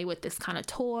like play with this kind of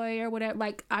toy or whatever.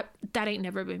 Like, that ain't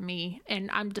never been me, and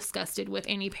I'm disgusted with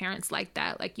any parents like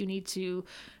that. Like, you need to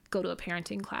go to a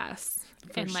parenting class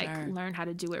and like learn how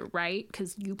to do it right,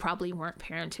 because you probably weren't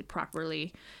parented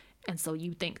properly. And so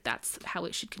you think that's how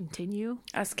it should continue?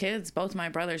 As kids, both my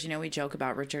brothers, we joke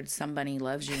about Richard's Somebody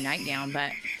Loves You nightgown,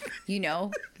 but,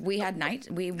 we had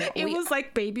it was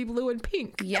like baby blue and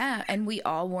pink. Yeah, and we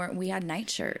had night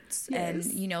shirts.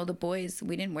 Yes. And, the boys,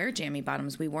 we didn't wear jammy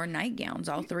bottoms. We wore nightgowns,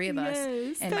 all three of us.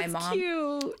 And that's my mom,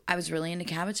 cute. I was really into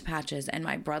Cabbage Patches, and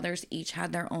my brothers each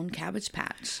had their own Cabbage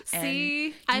Patch.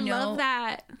 See, and, I love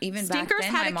that. Even Stinkers back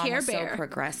then, had my a mom Care was Bear. so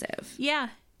progressive. Yeah.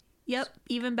 Yep.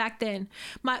 Even back then,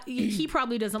 he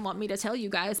probably doesn't want me to tell you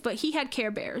guys, but he had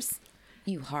Care Bears.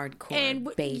 You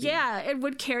hardcore baby. Yeah, it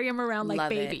would carry him around like Love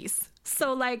babies. It.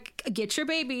 So like, get your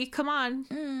baby, come on.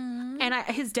 And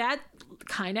his dad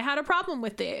kind of had a problem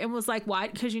with it and was like, why?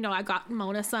 Because I got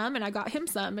Mona some and I got him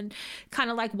some, and kind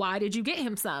of like, why did you get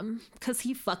him some? Because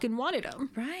he fucking wanted them.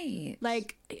 Right.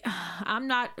 Like, I'm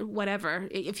not whatever.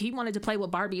 If he wanted to play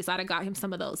with Barbies, I'd have got him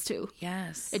some of those too.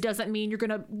 Yes. It doesn't mean you're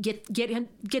gonna get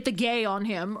the gay on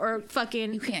him or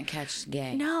fucking. You can't catch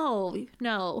gay. No.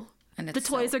 And the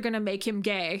toys are gonna make him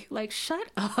gay. Like, shut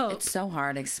up. It's so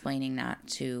hard explaining that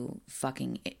to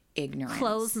fucking ignorance.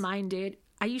 Closed-minded.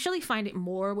 I usually find it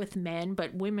more with men,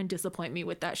 but women disappoint me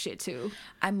with that shit too.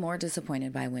 I'm more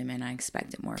disappointed by women. I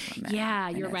expect it more from men. Yeah,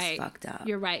 you're right. It's fucked up.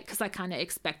 You're right, because I kind of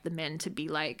expect the men to be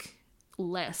like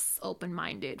less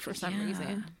open-minded for some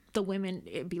reason. The women,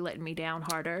 it'd be letting me down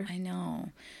harder. I know.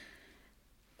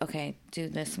 Okay, do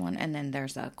this one, and then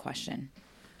there's a question.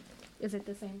 Is it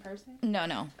the same person?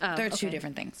 No. Oh, They're two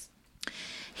different things.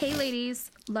 Hey, ladies.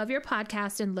 Love your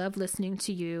podcast and love listening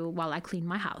to you while I clean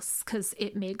my house, because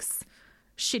it makes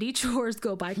shitty chores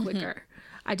go by quicker.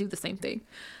 I do the same thing.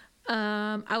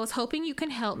 I was hoping you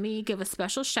can help me give a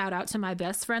special shout out to my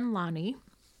best friend, Lonnie.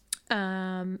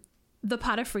 The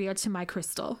Patafria to my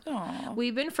Crystal. Aww.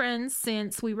 We've been friends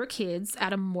since we were kids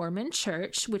at a Mormon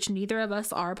church, which neither of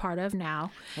us are a part of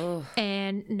now. Oh.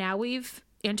 And now we've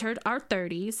entered our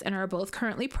 30s and are both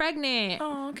currently pregnant.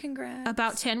 Oh, congrats.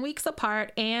 About 10 weeks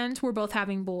apart, and we're both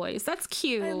having boys. That's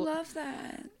cute. I love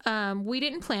that. We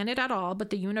didn't plan it at all,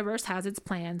 but the universe has its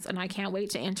plans, and I can't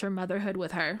wait to enter motherhood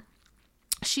with her.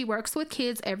 She works with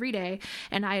kids every day,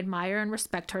 and I admire and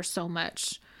respect her so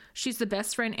much. She's the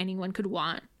best friend anyone could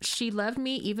want. She loved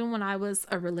me even when I was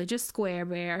a religious square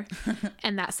bear,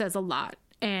 and that says a lot.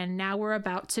 And now we're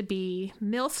about to be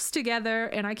MILFs together,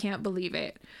 and I can't believe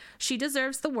it. She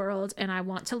deserves the world, and I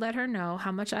want to let her know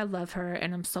how much I love her,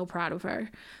 and I'm so proud of her.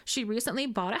 She recently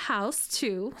bought a house,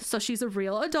 too, so she's a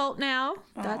real adult now.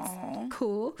 That's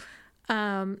cool.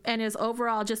 And is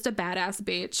overall just a badass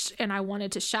bitch, and I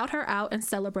wanted to shout her out and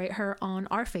celebrate her on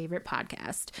our favorite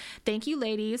podcast. Thank you,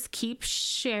 ladies. Keep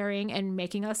sharing and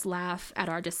making us laugh at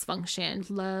our dysfunction.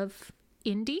 Love,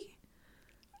 Indy.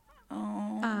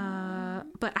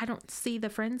 But I don't see the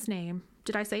friend's name.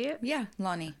 Did I say it? Yeah,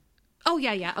 Lonnie. Oh,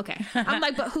 yeah. Okay. I'm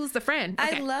like, but who's the friend?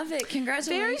 Okay. I love it.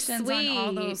 Congratulations on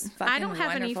all those fucking I don't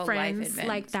have any friends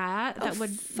like that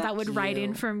would write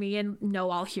in for me and know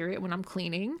I'll hear it when I'm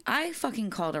cleaning. I fucking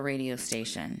called a radio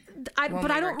station.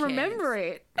 But I don't remember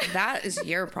it. That is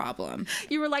your problem.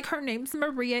 You were like, her name's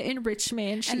Maria in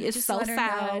Richmond. She is so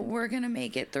sad. We're going to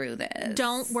make it through this.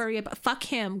 Don't worry about fuck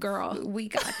him, girl. We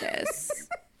got this.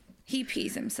 He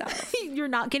pees himself. You're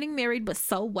not getting married, but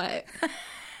so what?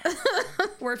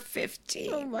 We're 50.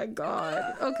 Oh my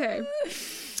God. Okay.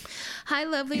 Hi,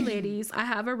 lovely ladies. I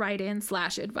have a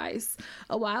write-in/advice.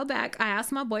 A while back, I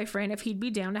asked my boyfriend if he'd be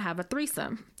down to have a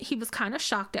threesome. He was kind of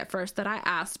shocked at first that I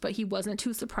asked, but he wasn't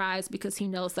too surprised because he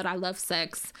knows that I love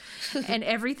sex and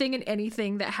everything and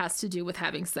anything that has to do with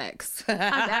having sex.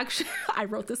 I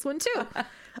wrote this one too.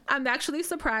 I'm actually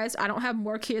surprised I don't have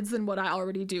more kids than what I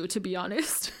already do, to be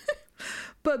honest.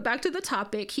 But back to the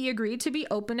topic, he agreed to be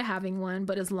open to having one,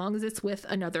 but as long as it's with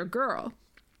another girl.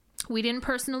 We didn't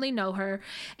personally know her,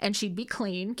 and she'd be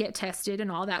clean, get tested,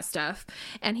 and all that stuff.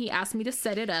 And he asked me to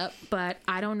set it up, but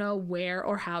I don't know where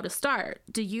or how to start.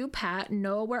 Do you, Pat,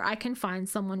 know where I can find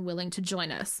someone willing to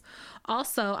join us?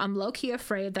 Also, I'm low-key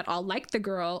afraid that I'll like the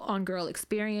girl-on-girl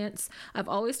experience. I've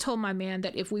always told my man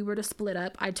that if we were to split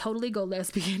up, I'd totally go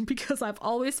lesbian because I've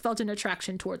always felt an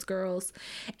attraction towards girls.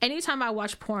 Anytime I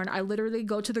watch porn, I literally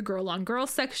go to the girl-on-girl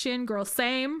section. Girl,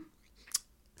 same.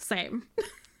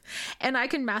 And I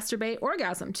can masturbate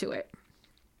orgasm to it.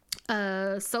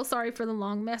 So sorry for the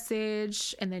long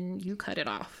message. And then you cut it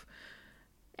off,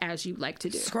 as you like to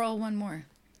do. Scroll one more.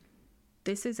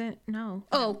 This isn't, no.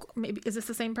 Oh, maybe, is this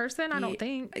the same person? I don't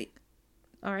think.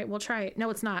 All right, we'll try it. No,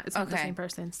 it's not. It's not the same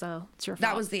person, so it's your fault.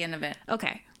 That was the end of it.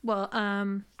 Okay. Well,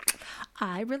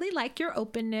 I really like your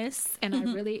openness,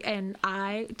 and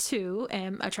I too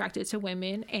am attracted to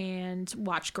women and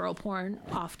watch girl porn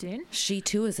often. She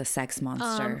too is a sex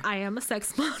monster. I am a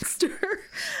sex monster.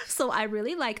 So I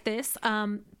really like this.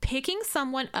 Picking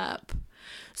someone up.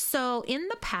 So in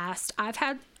the past, I've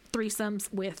had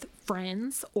threesomes with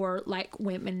friends or like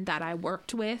women that I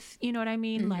worked with, you know what I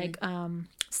mean? Like,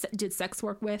 did sex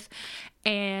work with.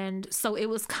 And so it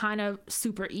was kind of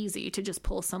super easy to just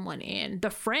pull someone in. The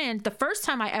first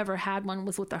time I ever had one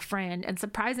was with a friend, and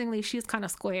surprisingly, she's kind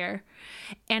of square.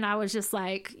 And I was just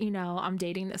like, you know, I'm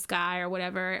dating this guy or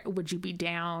whatever. Would you be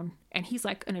down? And he's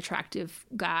like an attractive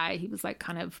guy. He was like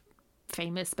kind of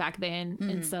famous back then,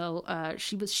 and so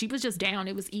she was just down.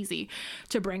 It was easy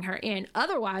to bring her in.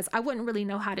 Otherwise, I wouldn't really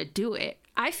know how to do it.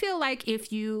 I feel like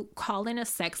if you call in a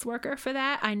sex worker for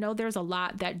that, I know there's a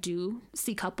lot that do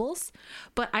see couples,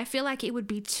 but I feel like it would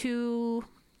be too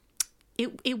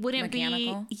it wouldn't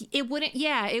mechanical? it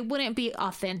wouldn't be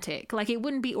authentic. Like, it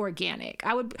wouldn't be organic.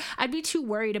 I'd be too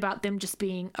worried about them just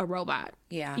being a robot.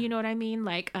 Yeah. You know what I mean?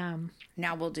 Like,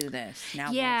 now we'll do this.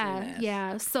 Now we'll do this.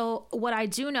 Yeah. So what I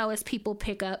do know is people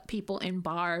pick up people in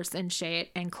bars and shit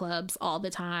and clubs all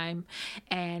the time.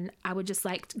 And I would just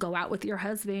like go out with your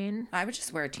husband. I would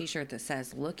just wear a t-shirt that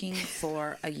says "Looking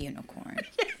for a unicorn."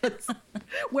 Yes.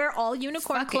 Wear all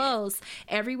unicorn clothes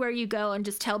everywhere you go and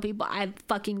just tell people, I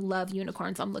fucking love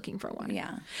unicorns. I'm looking for one.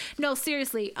 Yeah. No,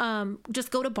 seriously.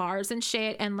 Just go to bars and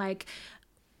shit. And like,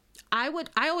 I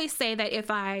always say that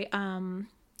if I,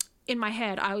 in my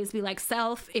head, I always be like,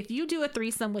 self, if you do a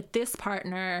threesome with this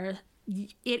partner,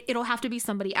 it'll have to be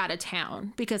somebody out of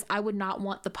town, because I would not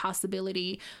want the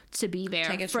possibility to be there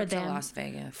for them, to Las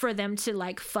Vegas, for them to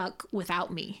like fuck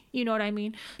without me. You know what I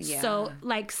mean? Yeah. So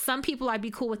like, some people I'd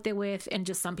be cool with, and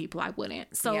just some people I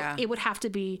wouldn't. So it would have to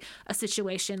be a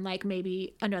situation like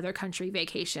maybe another country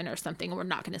vacation or something, and we're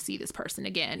not going to see this person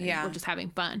again. Yeah. And we're just having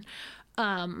fun.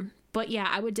 But yeah,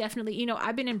 I would definitely, you know,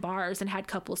 I've been in bars and had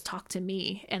couples talk to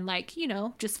me and like, you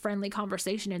know, just friendly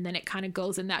conversation. And then it kind of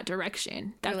goes in that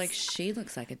direction. You're like, she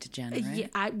looks like a degenerate.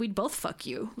 Yeah, we'd both fuck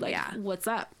you. Like, what's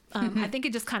up? I think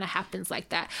it just kind of happens like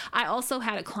that. I also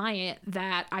had a client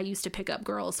that I used to pick up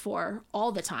girls for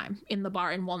all the time in the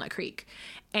bar in Walnut Creek.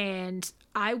 And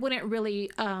I wouldn't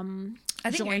really,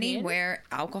 I think anywhere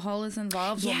alcohol is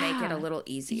involved will make it a little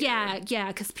easier. Yeah.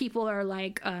 Because people are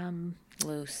like,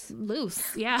 loose,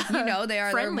 yeah. You know, they are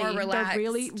friendly. They're more relaxed. They're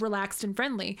really relaxed and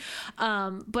friendly.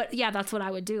 But yeah, that's what I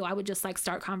would do. I would just like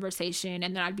start conversation,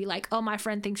 and then I'd be like, oh, my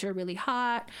friend thinks you're really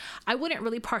hot. I wouldn't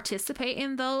really participate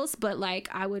in those, but like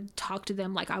I would talk to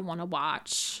them like I want to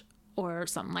watch or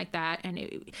something like that.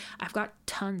 And I've got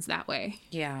tons that way.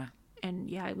 Yeah. And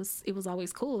yeah, it was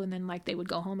always cool. And then like they would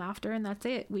go home after, and that's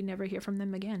it. We never hear from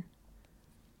them again.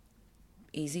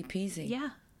 Easy peasy. Yeah.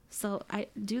 So I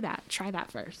do that. Try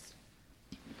that first.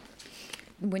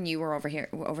 When you were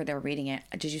over there reading it,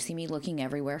 did you see me looking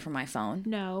everywhere for my phone?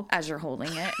 No. As you're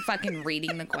holding it, fucking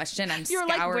reading the question, you're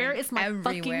like, where is my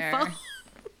everywhere. fucking phone?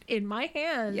 In my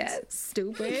hands. Yes.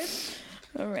 Stupid.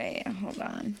 All right, hold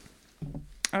on.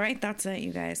 All right, that's it,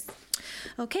 you guys.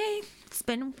 Okay, it's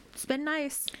been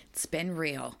nice. It's been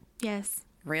real. Yes.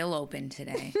 Real open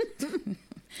today.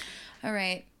 All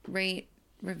right, rate,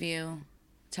 review,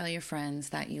 tell your friends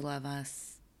that you love us.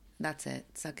 That's it.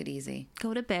 Suck it easy.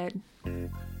 Go to bed.